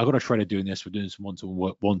trader doing this. We're doing some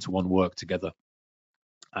one-to-one work together,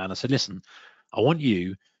 and I said, listen, I want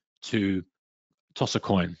you to toss a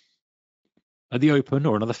coin at the open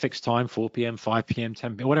or another fixed time, 4 p.m., 5 p.m.,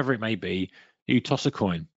 10 p.m., whatever it may be. You toss a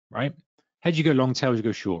coin, right? Heads you go long, tails you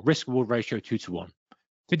go short. Risk reward ratio 2-1.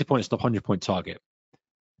 50-point stop, 100-point target.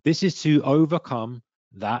 This is to overcome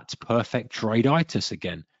that perfect trade-itis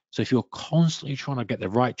again. So if you're constantly trying to get the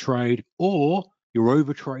right trade, or you're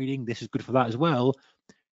over trading, this is good for that as well.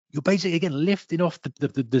 You're basically, again, lifting off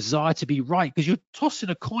the desire to be right, because you're tossing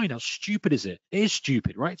a coin. How stupid is it? It is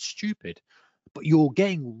stupid, right? It's stupid. But you're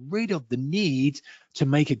getting rid of the need to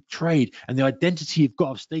make a trade and the identity you've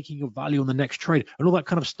got of staking your value on the next trade and all that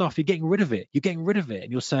kind of stuff. You're getting rid of it. You're getting rid of it.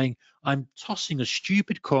 And you're saying, I'm tossing a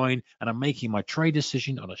stupid coin and I'm making my trade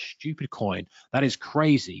decision on a stupid coin. That is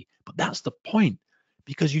crazy. But that's the point,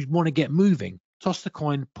 because you want to get moving. Toss the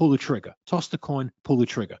coin, pull the trigger. Toss the coin, pull the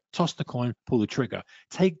trigger. Toss the coin, pull the trigger.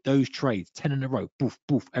 Take those trades, 10 in a row, boof,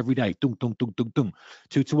 boof, every day. Dunk, dunk, dunk, dunk, dunk.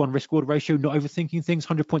 2-1 risk reward ratio, not overthinking things,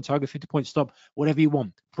 100-point target, 50-point stop, whatever you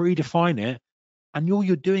want. Predefine it. And all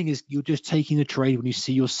you're doing is you're just taking the trade when you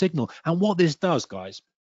see your signal. And what this does, guys,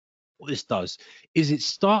 is it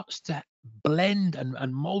starts to blend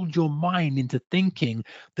and mold your mind into thinking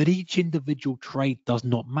that each individual trade does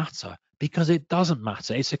not matter. Because it doesn't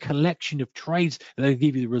matter. It's a collection of trades that will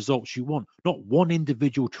give you the results you want, not one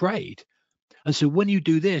individual trade. And so when you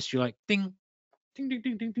do this, you're like, ding, Ding, ding,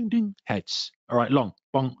 ding, ding, ding, ding. Heads. All right, long,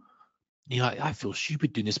 bong. You're like, I feel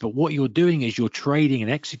stupid doing this, but what you're doing is you're trading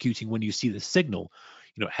and executing when you see the signal.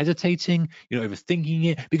 You're not hesitating, you're not overthinking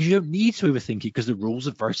it, because you don't need to overthink it, because the rules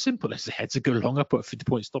are very simple. As the heads go long, I put a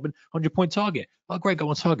 50-point stop in, 100-point target. Oh, great, got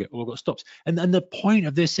one target. Oh, I've got stops. And the point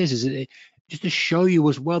of this is just to show you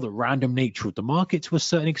as well the random nature of the market to a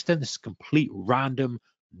certain extent. This is complete random,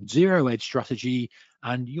 zero-edge strategy,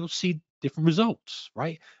 and you'll see different results,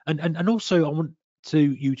 right? And also, I want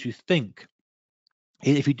you to think,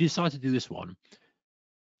 if you decide to do this one,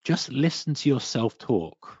 just listen to your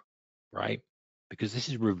self-talk, right? Because this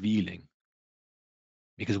is revealing.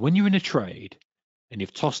 Because when you're in a trade and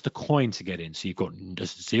you've tossed a coin to get in, so you've got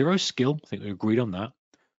just zero skill, I think we agreed on that.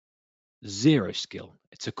 Zero skill,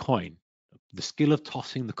 it's a coin. The skill of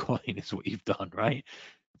tossing the coin is what you've done, right?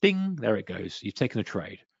 Ding, there it goes. You've taken a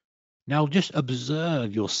trade. Now just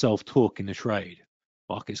observe your self-talk in the trade.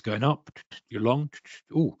 Market's going up, you're long,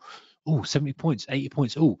 oh, 70 points, 80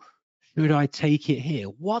 points, oh, should I take it here?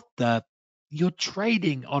 What the? You're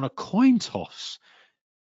trading on a coin toss.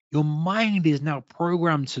 Your mind is now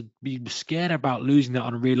programmed to be scared about losing that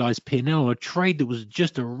unrealized P&L on a trade that was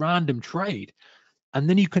just a random trade. And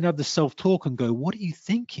then you can have the self-talk and go, what are you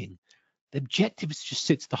thinking? The objective is to just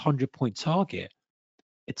sit to the 100-point target.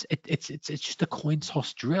 It's just a coin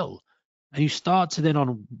toss drill. And you start to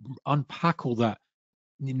then unpack all that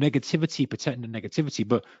negativity, protecting the negativity,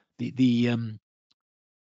 but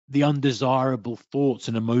the undesirable thoughts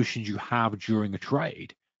and emotions you have during a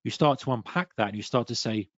trade. You start to unpack that and you start to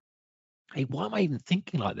say, hey, why am I even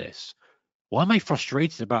thinking like this? Why am I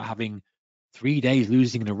frustrated about having 3 days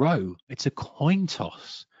losing in a row? It's a coin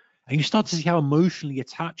toss. And you start to see how emotionally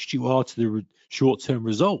attached you are to the short-term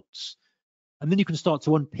results. And then you can start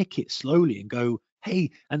to unpick it slowly and go,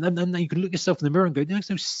 hey, and then you can look yourself in the mirror and go, it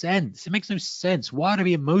makes no sense. It makes no sense. Why would I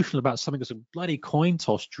be emotional about something that's a bloody coin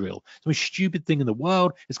toss drill? It's the most stupid thing in the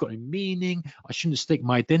world. It's got no meaning. I shouldn't stake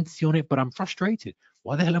my identity on it, but I'm frustrated.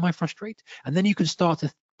 Why the hell am I frustrated? And then you can start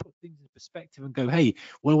to put things in perspective and go, hey,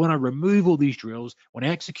 well, when I remove all these drills, when I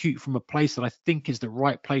execute from a place that I think is the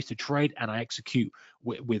right place to trade, and I execute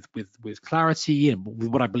with clarity and with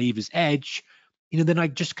what I believe is edge, then I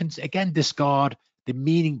just can again discard the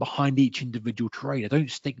meaning behind each individual trade. I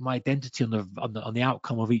don't stake my identity on the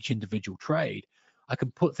outcome of each individual trade. I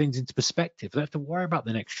can put things into perspective. I don't have to worry about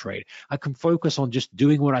the next trade. I can focus on just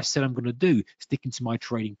doing what I said I'm going to do, sticking to my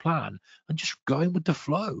trading plan, and just going with the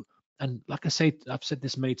flow. And like I say, I've said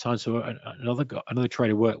this many times to another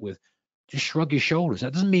trader I work with, just shrug your shoulders.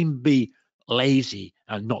 That doesn't mean be lazy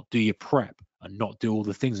and not do your prep and not do all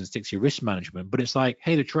the things and stick to your risk management. But it's like,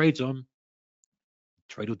 hey, the trade's on.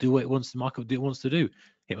 Trade will do what it wants, the market will do what it wants to do.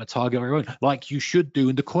 Hit my target on your own, like you should do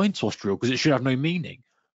in the coin toss drill, because it should have no meaning.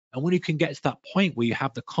 And when you can get to that point where you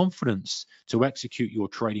have the confidence to execute your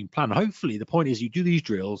trading plan, hopefully the point is you do these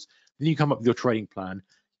drills, then you come up with your trading plan,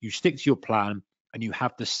 you stick to your plan, and you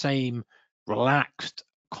have the same relaxed,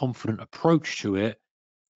 confident approach to it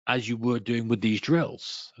as you were doing with these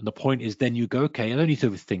drills. And the point is then you go, okay, I don't need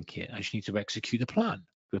to overthink it. I just need to execute the plan.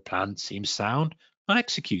 The plan seems sound. I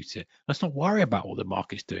execute it. Let's not worry about what the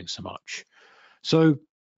market's doing so much. So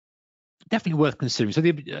definitely worth considering. So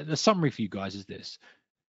the summary for you guys is this.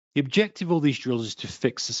 The objective of all these drills is to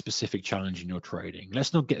fix a specific challenge in your trading.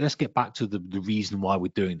 Let's get back to the reason why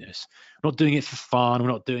we're doing this. We're not doing it for fun. We're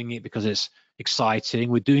not doing it because it's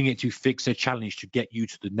exciting. We're doing it to fix a challenge to get you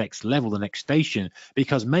to the next level, the next station,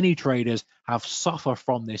 because many traders have suffered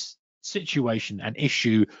from this situation and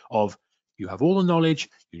issue of you have all the knowledge,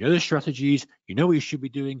 you know the strategies, you know what you should be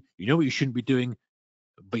doing, you know what you shouldn't be doing,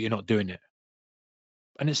 but you're not doing it.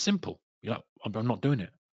 And it's simple. You're like, I'm not doing it.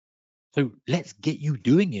 So let's get you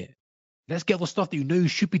doing it. Let's get the stuff that you know you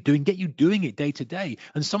should be doing, get you doing it day to day.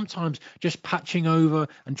 And sometimes just patching over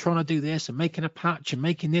and trying to do this and making a patch and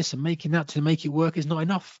making this and making that to make it work is not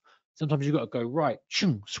enough. Sometimes you've got to go, right,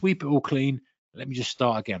 sweep it all clean. Let me just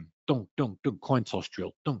start again. Dunk, coin toss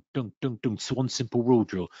drill. Dunk. One simple rule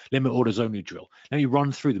drill. Limit orders only drill. Let me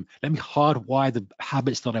run through them. Let me hardwire the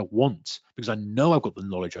habits that I want, because I know I've got the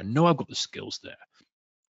knowledge. I know I've got the skills there.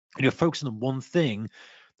 And you're focusing on one thing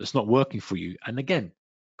that's not working for you. And again,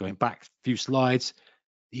 going back a few slides,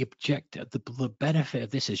 the benefit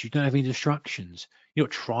of this is you don't have any distractions. You're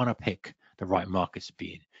not trying to pick the right market to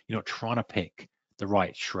be in. You're not trying to pick the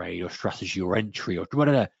right trade or strategy or entry or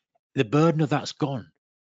whatever. The burden of that's gone.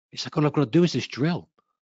 It's like all I've got to do is this drill.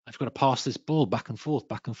 I've got to pass this ball back and forth.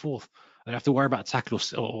 I don't have to worry about tackle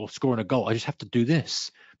or scoring a goal. I just have to do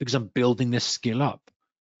this because I'm building this skill up.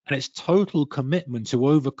 And it's total commitment to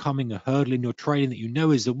overcoming a hurdle in your trading that you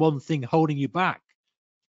know is the one thing holding you back.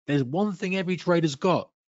 There's one thing every trader's got,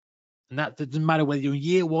 And that doesn't matter whether you're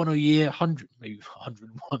year 1 or year 100, maybe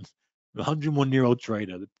 101, 101-year-old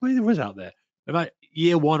trader. There is out there. About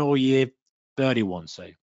year 1 or year 31,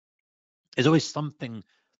 say. There's always something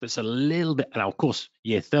that's a little bit, now of course,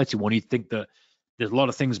 year 31, you'd think that there's a lot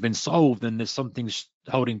of things been solved and there's something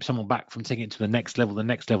holding someone back from taking it to the next level, the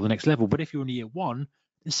next level, the next level. But if you're in year 1,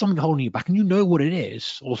 there's something holding you back and you know what it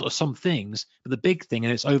is, or some things, but the big thing,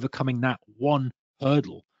 and it's overcoming that one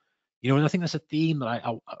hurdle. And I think that's a theme that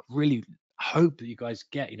I really hope that you guys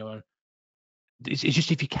get. It's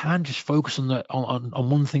just, if you can just focus on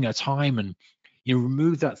one thing at a time, and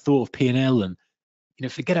remove that thought of P&L, and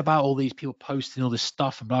forget about all these people posting all this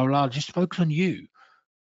stuff and blah, blah, blah. Just focus on you.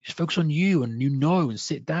 Just focus on you, and and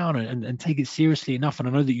sit down and take it seriously enough. And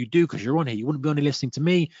I know that you do, because you're on here. You wouldn't be only listening to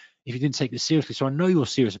me if you didn't take this seriously. So I know you're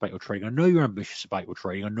serious about your trading. I know you're ambitious about your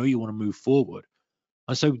trading. I know you want to move forward.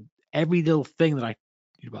 And so every little thing that I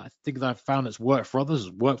think that I've found that's worked for others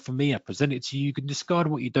has worked for me. I present it to you. You can discard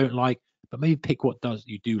what you don't like, but maybe pick what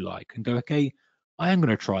you do like, and go, okay, I am going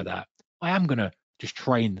to try that. I am going to just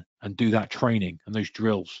train and do that training and those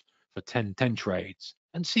drills for 10 trades,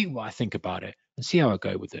 and see what I think about it, and see how I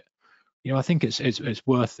go with it. I think it's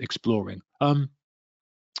worth exploring. I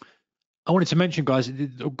wanted to mention, guys,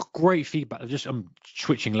 great feedback. I'm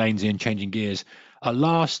switching lanes in, changing gears.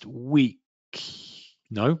 Last week,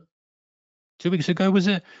 no, 2 weeks ago, was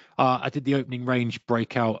it? I did the opening range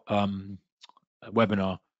breakout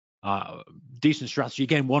webinar. Decent strategy,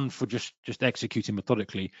 again, one for just executing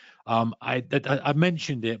methodically. I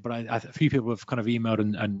mentioned it, but a few people have kind of emailed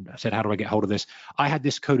and said, how do I get hold of this? I had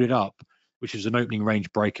this coded up, which is an opening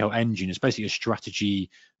range breakout engine. It's basically a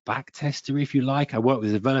strategy back tester, if you like. I worked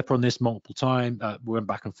with a developer on this multiple times. We went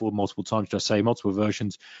back and forth multiple times, should I say, multiple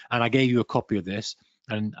versions. And I gave you a copy of this.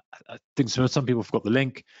 And I think some people forgot the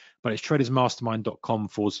link, but it's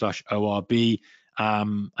tradersmastermind.com/ORB.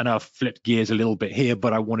 And I've flipped gears a little bit here,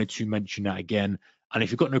 but I wanted to mention that again. And if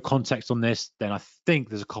you've got no context on this, then I think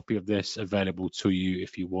there's a copy of this available to you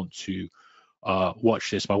if you want to watch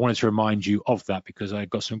this. But I wanted to remind you of that, because I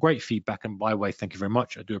got some great feedback. And by the way, thank you very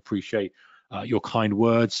much. I do appreciate your kind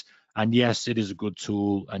words. And yes, it is a good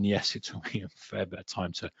tool. And yes, it took me a fair bit of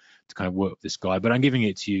time to kind of work with this guy, but I'm giving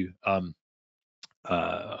it to you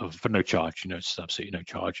for no charge. It's absolutely no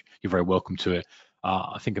charge. You're very welcome to it.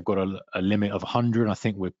 I think I've got a limit of 100. I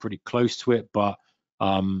think we're pretty close to it, but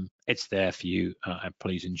it's there for you, and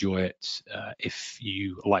please enjoy it if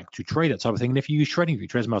you like to trade that type of thing. And if you use TradingView,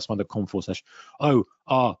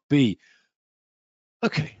 tradersmastermind.com/ORB.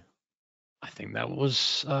 Okay, I think that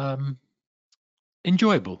was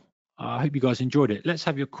enjoyable. I hope you guys enjoyed it. Let's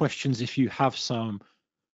have your questions if you have some.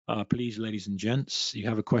 Please, ladies and gents, you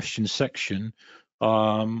have a question section.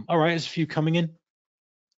 All right, there's a few coming in.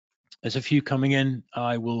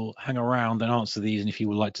 I will hang around and answer these, and if you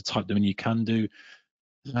would like to type them in, you can do.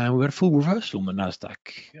 And we had a full reversal on the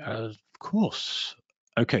NASDAQ, of course.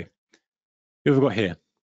 Okay, who have we got here?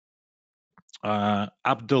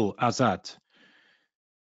 Abdul Azad.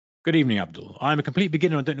 Good evening, Abdul. I'm a complete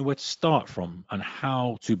beginner. I don't know where to start from and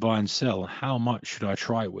how to buy and sell. How much should I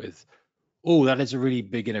try with? Oh, that is a really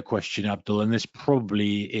beginner question, Abdul. And this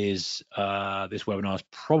probably is, this webinar is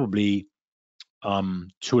probably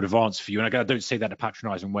too advanced for you. And I don't say that in a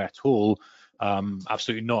patronizing way at all.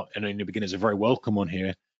 Absolutely not. And the beginners are very welcome on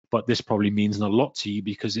here. But this probably means a lot to you,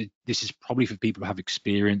 because this is probably for people who have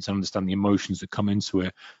experience and understand the emotions that come into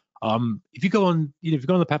it. If you go on, if you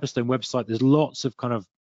go on the Pepperstone website, there's lots of kind of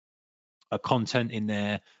content in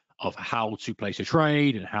there of how to place a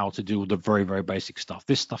trade and how to do all the very, very basic stuff.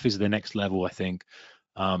 This stuff is the next level, I think.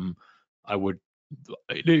 I would,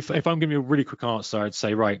 if I'm giving you a really quick answer, I'd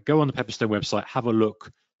say, right, go on the Pepperstone website, have a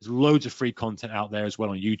look. There's loads of free content out there as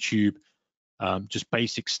well on YouTube. Just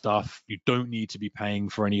basic stuff. You don't need to be paying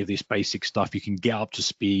for any of this basic stuff. You can get up to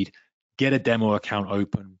speed, get a demo account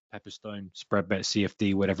open, Pepperstone, SpreadBet,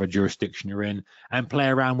 CFD, whatever jurisdiction you're in, and play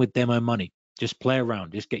around with demo money. Just play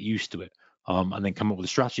around, just get used to it. And then come up with a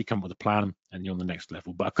strategy, come up with a plan, and you're on the next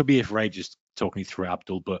level. But I could be here for ages talking you through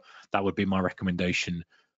Abdul, but that would be my recommendation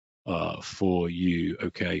for you.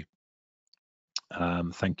 Okay.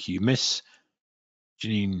 Thank you. Miss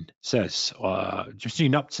Janine says,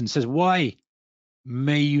 Janine Upton says, why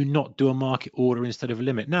may you not do a market order instead of a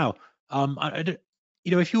limit? Now, I don't,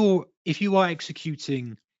 if you are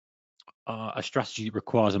executing a strategy that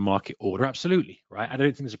requires a market order, absolutely, right? I don't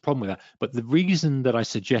think there's a problem with that. But the reason that I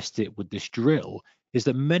suggest it with this drill is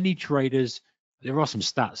that many traders, there are some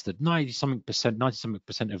stats that 90-something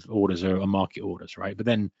percent of orders are market orders, right? But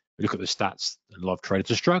then we look at the stats, and a lot of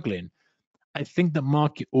traders are struggling. I think that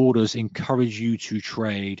market orders encourage you to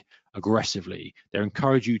trade aggressively. They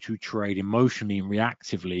encourage you to trade emotionally and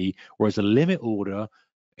reactively, whereas a limit order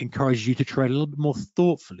encourages you to trade a little bit more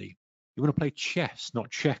thoughtfully. You want to play chess, not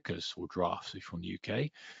checkers or drafts if you're from the UK.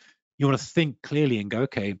 You want to think clearly and go,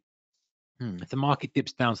 okay, if the market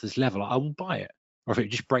dips down to this level, I will buy it. Or if it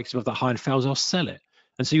just breaks above that high and fails, I'll sell it.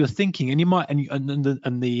 And so you're thinking, and you might, and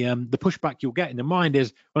the pushback you'll get in the mind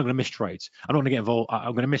is, well, I'm going to miss trades. I'm not going to get involved.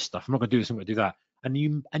 I'm going to miss stuff. I'm not going to do this. I'm going to do that. And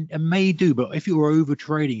you may do, but if you're over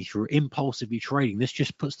trading, if you're impulsively trading, this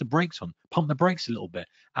just puts the brakes on, pump the brakes a little bit,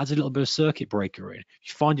 adds a little bit of circuit breaker in. If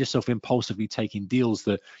you find yourself impulsively taking deals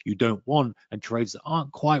that you don't want and trades that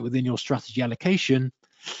aren't quite within your strategy allocation,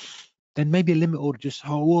 then maybe a limit order just,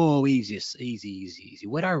 oh, whoa, easy.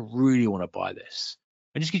 Where do I really want to buy this?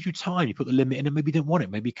 And just gives you time. You put the limit in and maybe you don't want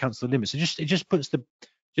it. Maybe you cancel the limit. So it just puts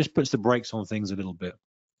the brakes on things a little bit.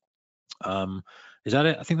 Is that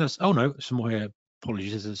it? I think that's, oh no, some more here.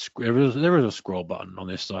 Apologies, there is a scroll button on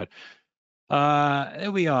this side.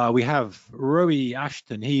 There we are. We have Rowie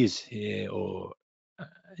Ashton. He is here, or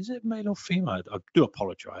is it male or female? I do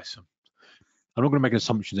apologize. I'm not going to make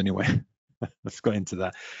assumptions anyway. Let's go into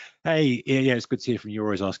that. Hey, yeah, it's good to hear from you. You're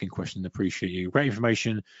always asking questions. Appreciate you. Great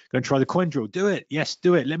information. Going to try the coin drill. Do it. Yes,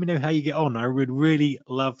 do it. Let me know how you get on. I would really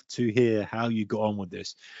love to hear how you got on with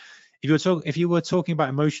this. If you were talking about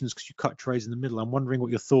emotions because you cut trades in the middle, I'm wondering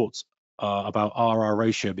what your thoughts are about RR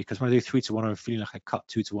ratio, because when I do 3 to 1, I'm feeling like I cut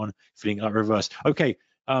 2 to 1, feeling like reverse. Okay.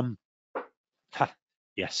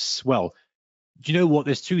 Yes. Well, do you know what?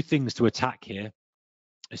 There's two things to attack here.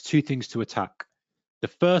 There's two things to attack. The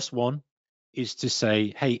first one is to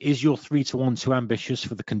say, hey, is your 3 to 1 too ambitious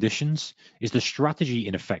for the conditions? Is the strategy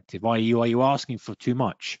ineffective? Are you asking for too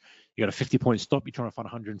much? You got a 50-point stop, you're trying to find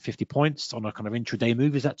 150 points on a kind of intraday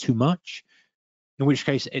move. Is that too much? In which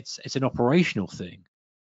case, it's an operational thing.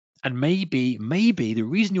 And maybe the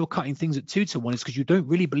reason you're cutting things at 2 to 1 is because you don't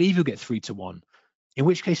really believe you'll get 3 to 1. In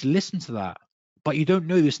which case, listen to that. But you don't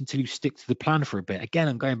know this until you stick to the plan for a bit. Again,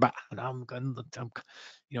 I'm going back, and I'm going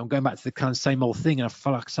back to the kind of same old thing, and I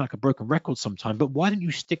feel like I sound like a broken record sometimes. But why don't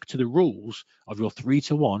you stick to the rules of your 3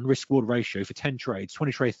 to 1 risk reward ratio for 10 trades,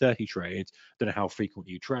 20 trades, 30 trades? Don't know how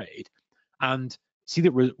frequently you trade, and see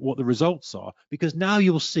what the results are. Because now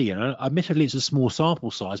you'll see, and admittedly it's a small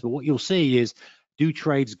sample size, but what you'll see is, do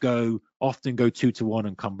trades often go 2 to 1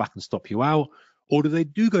 and come back and stop you out? Or do they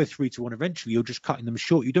go 3 to 1 eventually? You're just cutting them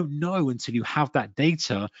short. You don't know until you have that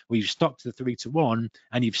data where you've stuck to the 3 to 1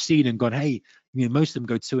 and you've seen and gone, hey, most of them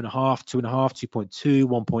go 2.5, 2.2,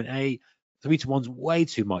 1.8. 3 to 1's way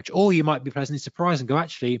too much. Or you might be pleasantly surprised and go,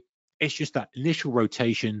 actually, it's just that initial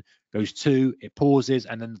rotation goes 2, it pauses,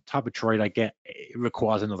 and then the type of trade I get, it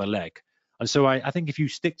requires another leg. And so I think if you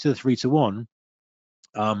stick to the 3 to 1,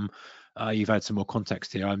 you've had some more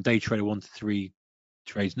context here. I'm day trader 1 to 3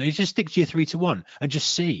 trades. Now you just stick to your 3 to 1 and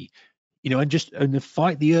just see, and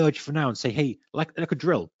fight the urge for now and say, hey, like a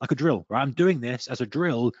drill, right? I'm doing this as a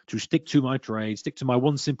drill to stick to my trade, stick to my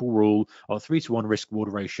one simple rule of 3 to 1 risk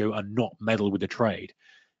reward ratio and not meddle with the trade.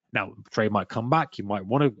 Now, the trade might come back. You might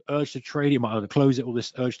want to urge to trade. You might want to close it, all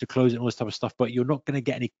this urge to close it, all this type of stuff. But you're not going to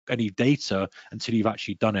get any data until you've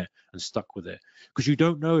actually done it and stuck with it, because you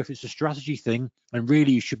don't know if it's a strategy thing. And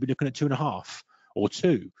really, you should be looking at 2.5 or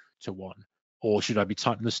 2 to 1, or should I be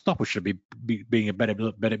tightening the stop, or should I be being a better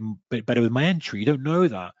with my entry? You don't know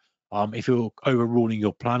that if you're overruling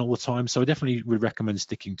your plan all the time. So I definitely would recommend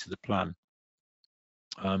sticking to the plan.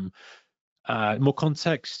 More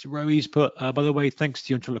context, Rowie's put, by the way, thanks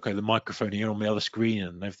to you, until look at the microphone here on the other screen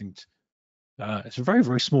and everything. It's a very,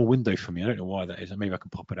 very small window for me. I don't know why that is. Maybe I can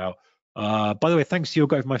pop it out. By the way, thanks to your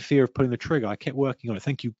guy for my fear of pulling the trigger. I kept working on it.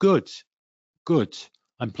 Thank you. Good.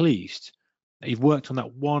 I'm pleased that you've worked on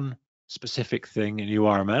that one specific thing and you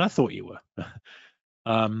are a man. I thought you were.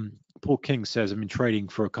 Paul King says, I've been trading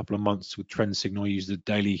for a couple of months with trend signal. I use the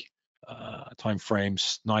daily time frame,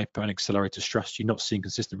 sniper and accelerator strategy, not seeing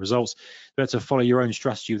consistent results. Better follow your own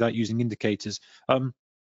strategy without using indicators.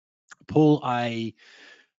 Paul, I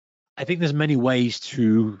think there's many ways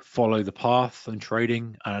to follow the path in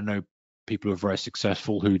trading, and I know people who are very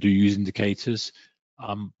successful who do use indicators.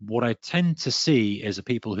 What I tend to see is the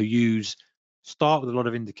people who start with a lot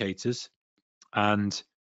of indicators and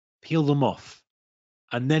peel them off,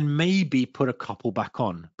 and then maybe put a couple back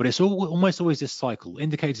on. But it's almost always this cycle: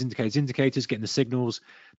 indicators, getting the signals.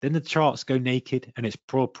 Then the charts go naked and it's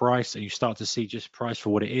poor price, and you start to see just price for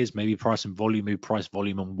what it is, maybe price and volume, maybe price,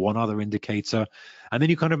 volume, and one other indicator. And then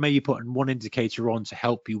you kind of maybe put one indicator on to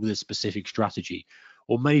help you with a specific strategy.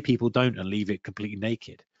 Or many people don't and leave it completely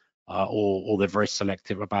naked, or they're very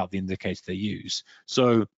selective about the indicator they use.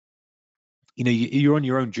 So, you're on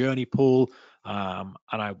your own journey, Paul. And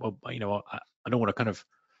I don't want to kind of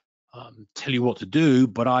tell you what to do,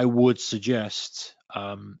 but I would suggest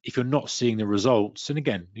if you're not seeing the results, and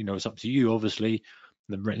again, it's up to you, obviously,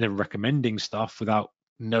 they're recommending stuff without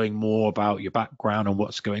knowing more about your background and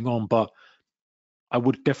what's going on, but I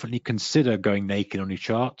would definitely consider going naked on your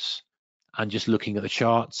charts and just looking at the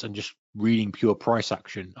charts and just reading pure price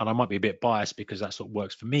action. And I might be a bit biased because that's what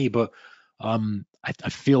works for me, but I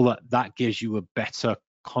feel that gives you a better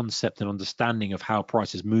concept and understanding of how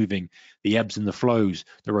price is moving, the ebbs and the flows,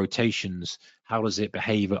 the rotations, how does it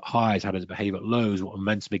behave at highs, how does it behave at lows, what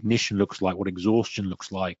momentum ignition looks like, what exhaustion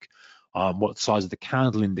looks like, what size of the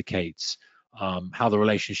candle indicates, how the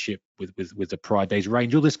relationship with the prior day's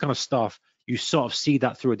range, all this kind of stuff. You sort of see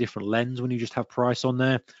that through a different lens when you just have price on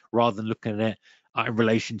there, rather than looking at it in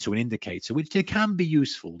relation to an indicator, which it can be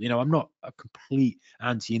useful. I'm not a complete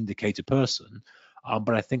anti-indicator person,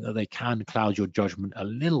 but I think that they can cloud your judgment a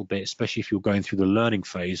little bit, especially if you're going through the learning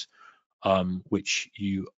phase, which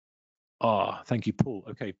you are. Thank you, Paul.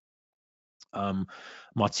 Okay.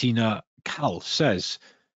 Martina Cal says,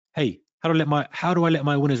 hey, how do I let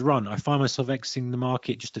my winners run? I find myself exiting the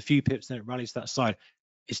market just a few pips, then it rallies that side.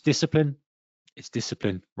 It's discipline. It's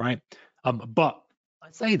discipline, right? But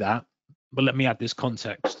I say that, but let me add this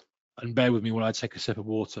context, and bear with me while I take a sip of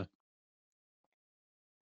water.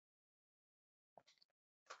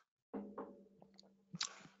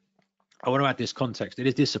 I want to add this context. It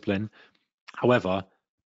is discipline. However,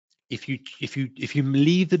 if you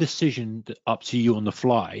leave the decision up to you on the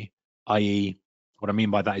fly, i.e., what I mean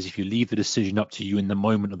by that is if you leave the decision up to you in the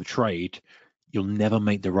moment of the trade, you'll never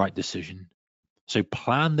make the right decision. So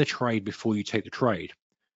plan the trade before you take the trade.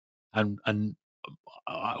 And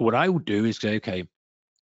what I would do is say, okay,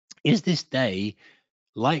 is this day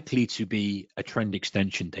likely to be a trend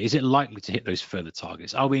extension day? Is it likely to hit those further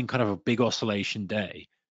targets? Are we in kind of a big oscillation day?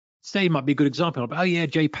 Today might be a good example of, oh yeah,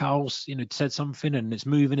 Jay Powell's said something and it's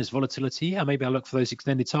moving, it's volatility. Yeah, maybe I'll look for those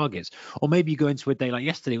extended targets. Or maybe you go into a day like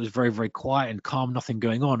yesterday, it was very, very quiet and calm, nothing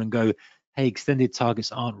going on, and go, hey, extended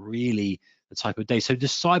targets aren't really the type of day. So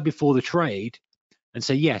decide before the trade and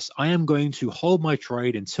say, yes, I am going to hold my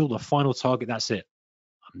trade until the final target. That's it.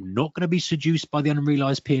 I'm not going to be seduced by the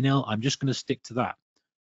unrealized P&L. I'm just going to stick to that.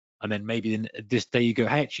 And then maybe in this day you go,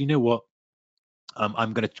 hey, actually, you know what?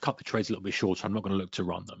 I'm going to cut the trades a little bit shorter. I'm not going to look to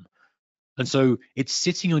run them. And so it's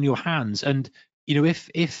sitting on your hands. And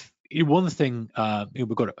if one thing,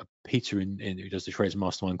 we've got a Peter in who does the Traders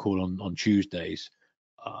Mastermind call on Tuesdays.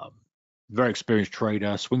 Very experienced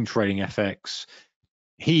trader, swing trading FX.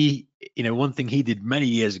 He, one thing he did many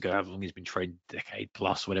years ago, however long he's been trading, decade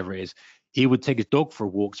plus, whatever it is, he would take his dog for a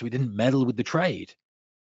walk so he didn't meddle with the trade.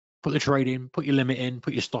 Put the trade in, put your limit in,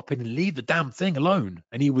 put your stop in, and leave the damn thing alone.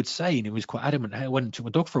 And he would say, and he was quite adamant, hey, I went and took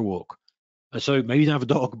my dog for a walk. So maybe you don't have a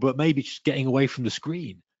dog, but maybe just getting away from the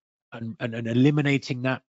screen and eliminating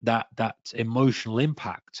that emotional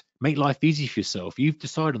impact. Make life easy for yourself. You've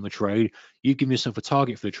decided on the trade. You've given yourself a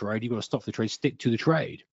target for the trade. You've got to stop the trade, stick to the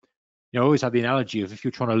trade. I always have the analogy of if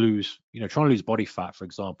you're trying to lose body fat, for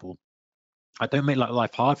example. I don't make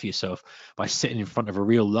life hard for yourself by sitting in front of a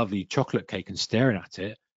real lovely chocolate cake and staring at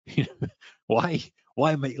it. Why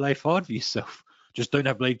make life hard for yourself? Just don't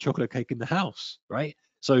have a chocolate cake in the house, right?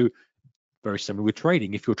 So very similar with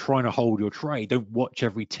trading. If you're trying to hold your trade, don't watch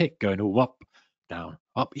every tick going all up, down,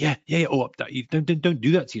 up, yeah, or up. You don't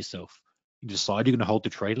do that to yourself. You decide you're going to hold the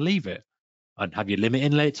trade, leave it, and have your limit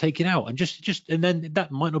in, let it take it out, and and then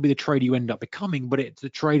that might not be the trader you end up becoming, but it's the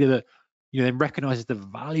trader that then recognizes the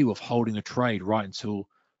value of holding a trade right until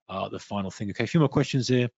the final thing. Okay, a few more questions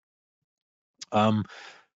here. Nigel,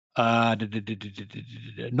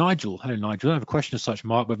 hello Nigel. I don't have a question as such,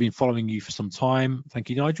 Mark, but I've been following you for some time. Thank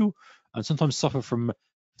you, Nigel. And sometimes suffer from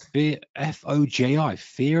fear, FOJI,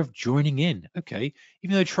 fear of joining in. Okay,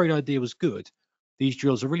 even though the trade idea was good, these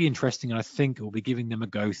drills are really interesting, and I think we'll be giving them a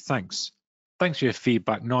go. Thanks for your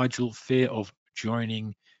feedback, Nigel. Fear of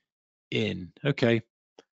joining in. Okay,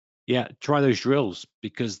 yeah, try those drills,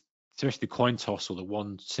 because especially the coin toss or the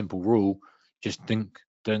one simple rule, just think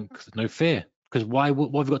no fear. Because what have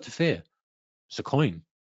we got to fear? It's a coin.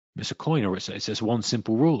 It's a coin, or it's just one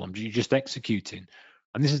simple rule. You're just executing.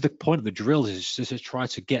 And this is the point of the drills, is just to try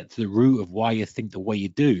to get to the root of why you think the way you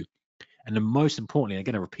do. And then most importantly,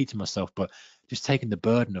 again, I'm repeating myself, but just taking the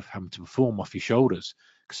burden of having to perform off your shoulders.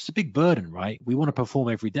 Because it's a big burden, right? We want to perform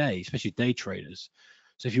every day, especially day traders.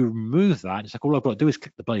 So if you remove that, it's like all I've got to do is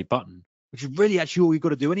click the bloody button, which is really actually all you've got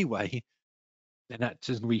to do anyway. Then that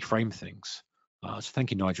doesn't reframe things. So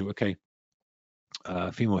thank you, Nigel. Okay.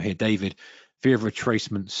 A few more here. David, fear of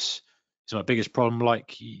retracements is my biggest problem.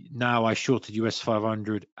 Like now, I shorted US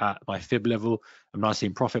 500 at my fib level. I'm not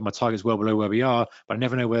seeing profit. My target's well below where we are, but I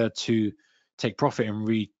never know whether to take profit and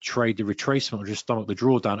retrade the retracement or just stomach the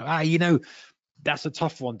drawdown? You know, that's a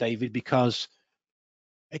tough one, David, because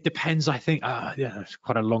it depends. I think, yeah, it's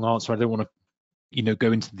quite a long answer. I don't want to, you know,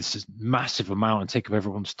 go into this massive amount and take up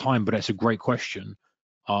everyone's time, but it's a great question.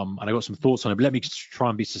 And I got some thoughts on it, but let me try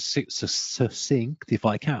and be succinct if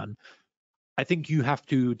I can. I think you have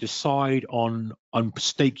to decide on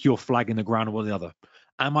stake your flag in the ground or the other.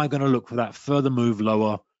 Am I going to look for that further move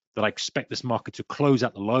lower that I expect this market to close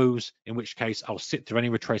at the lows, in which case I'll sit through any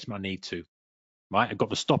retracement I need to, right? I've got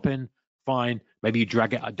the stop in, fine. Maybe you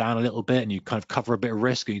drag it down a little bit and you kind of cover a bit of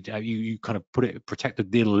risk and you kind of protect the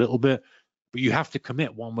deal a little bit, but you have to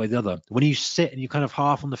commit one way or the other. When you sit and you kind of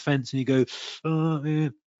half on the fence and you go,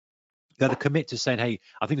 you got to commit to saying, hey,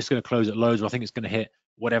 I think it's going to close at lows, or I think it's going to hit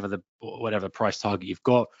whatever price target you've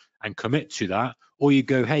got, and commit to that. Or you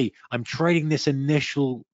go, hey, I'm trading this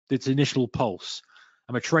initial pulse.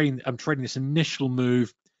 I'm trading this initial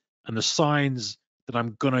move, and the signs that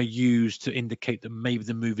I'm going to use to indicate that maybe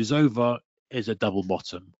the move is over is a double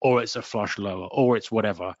bottom, or it's a flush lower, or it's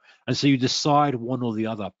whatever. And so you decide one or the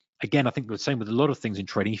other. Again, I think the same with a lot of things in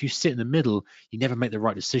trading. If you sit in the middle, you never make the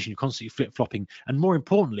right decision. You're constantly flip-flopping. And more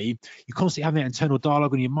importantly, you constantly have that internal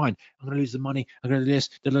dialogue in your mind. I'm going to lose the money. I'm going to do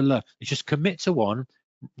this. Blah, blah, blah. You just commit to one.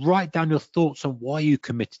 Write down your thoughts on why you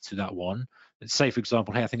committed to that one. Let's say, for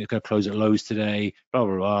example, hey, I think it's going to close at lows today, blah,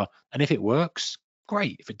 blah, blah. And if it works,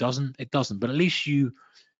 great. If it doesn't, it doesn't. But at least you've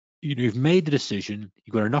made the decision.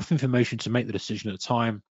 You've got enough information to make the decision at the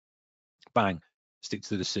time. Bang, stick to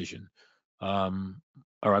the decision.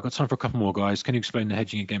 All right, I've got time for a couple more, guys. Can you explain the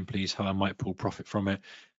hedging again, please? How I might pull profit from it?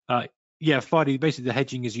 Yeah, Fadi, basically the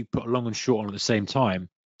hedging is you put long and short on at the same time.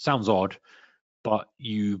 Sounds odd, but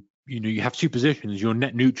you have two positions. You're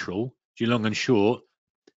net neutral, you're long and short,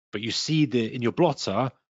 but you see in your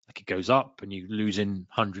blotter, like it goes up and you're losing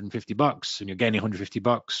 $150 and you're gaining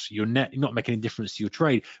 $150. You're not making any difference to your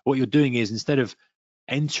trade. What you're doing is, instead of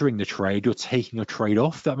entering the trade, you're taking a trade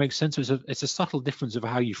off. That makes sense. So it's a subtle difference of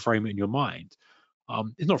how you frame it in your mind.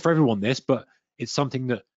 It's not for everyone, this, but it's something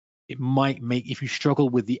that it might make, if you struggle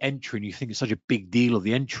with the entry and you think it's such a big deal of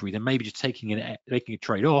the entry, then maybe just making a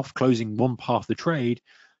trade off, closing one part of the trade,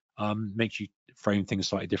 makes you frame things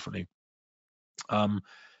slightly differently.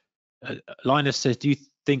 Linus says, do you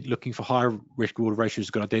think looking for higher risk reward ratio is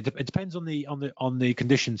a good idea? It depends on the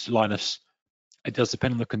conditions, Linus. It does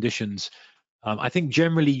depend on the conditions. I think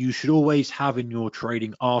generally you should always have in your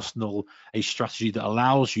trading arsenal a strategy that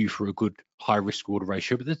allows you for a good high risk reward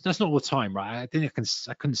ratio, but that's not all the time, right? I think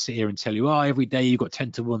I couldn't sit here and tell you, oh, every day you've got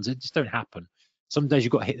 10 to 1s. It just don't happen. Some days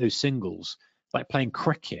you've got to hit those singles, like playing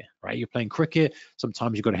cricket, right? You're playing cricket.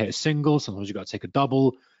 Sometimes you've got to hit a single. Sometimes you've got to take a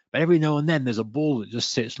double. But every now and then there's a ball that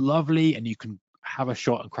just sits lovely and you can have a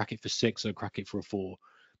shot and crack it for 6 or crack it for a 4.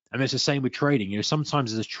 And it's the same with trading.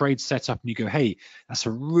 Sometimes there's a trade set up and you go, hey, that's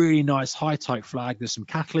a really nice high type flag. There's some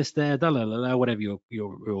catalyst there, whatever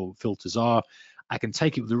your filters are. I can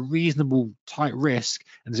take it with a reasonable tight risk,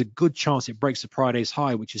 and there's a good chance it breaks the Friday's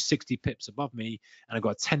high, which is 60 pips above me, and I've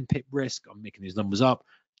got a 10 pip risk. I'm making these numbers up.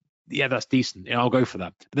 Yeah, that's decent. I'll go for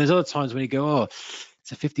that. But there's other times when you go, oh,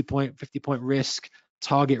 it's a 50 point risk.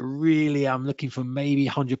 Target, really, I'm looking for maybe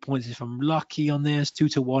 100 points if I'm lucky on this, 2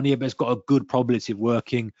 to 1 here, but it's got a good probability of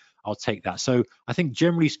working. I'll take that. So I think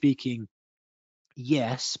generally speaking,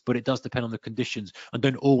 yes, but it does depend on the conditions, and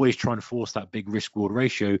don't always try and force that big risk reward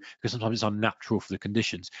ratio, because sometimes it's unnatural for the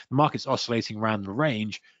conditions. The market's oscillating around the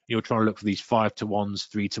range. You're trying to look for these 5 to 1s,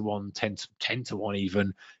 3 to 1, 10 to 1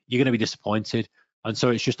 even. You're going to be disappointed, and so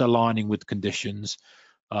it's just aligning with conditions.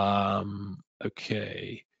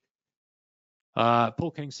 Okay.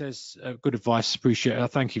 Paul King says, good advice, appreciate it.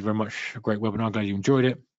 Thank you very much. A great webinar, glad you enjoyed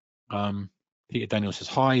it. Peter Daniel says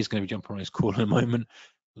hi, he's going to be jumping on his call in a moment.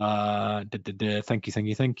 Thank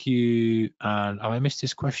you. And have I missed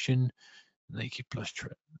this question? Naked plus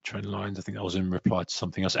trend lines, I think that was in reply to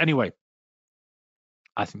something else. Anyway,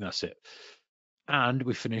 I think that's it. And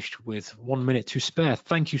we finished with 1 minute to spare.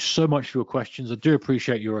 Thank you so much for your questions. I do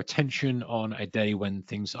appreciate your attention on a day when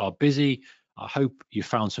things are busy. I hope you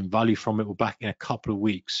found some value from it. We're back in a couple of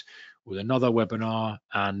weeks with another webinar.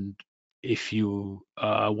 And if you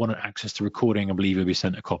want to access the recording, I believe you'll be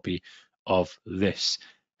sent a copy of this.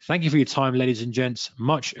 Thank you for your time, ladies and gents.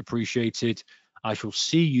 Much appreciated. I shall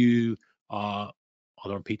see you either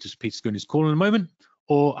on Peter's going his call in a moment,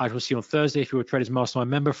 or I will see you on Thursday if you're a Traders Mastermind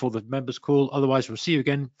member for the members call. Otherwise, we'll see you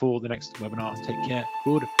again for the next webinar. Take care.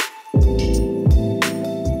 Good.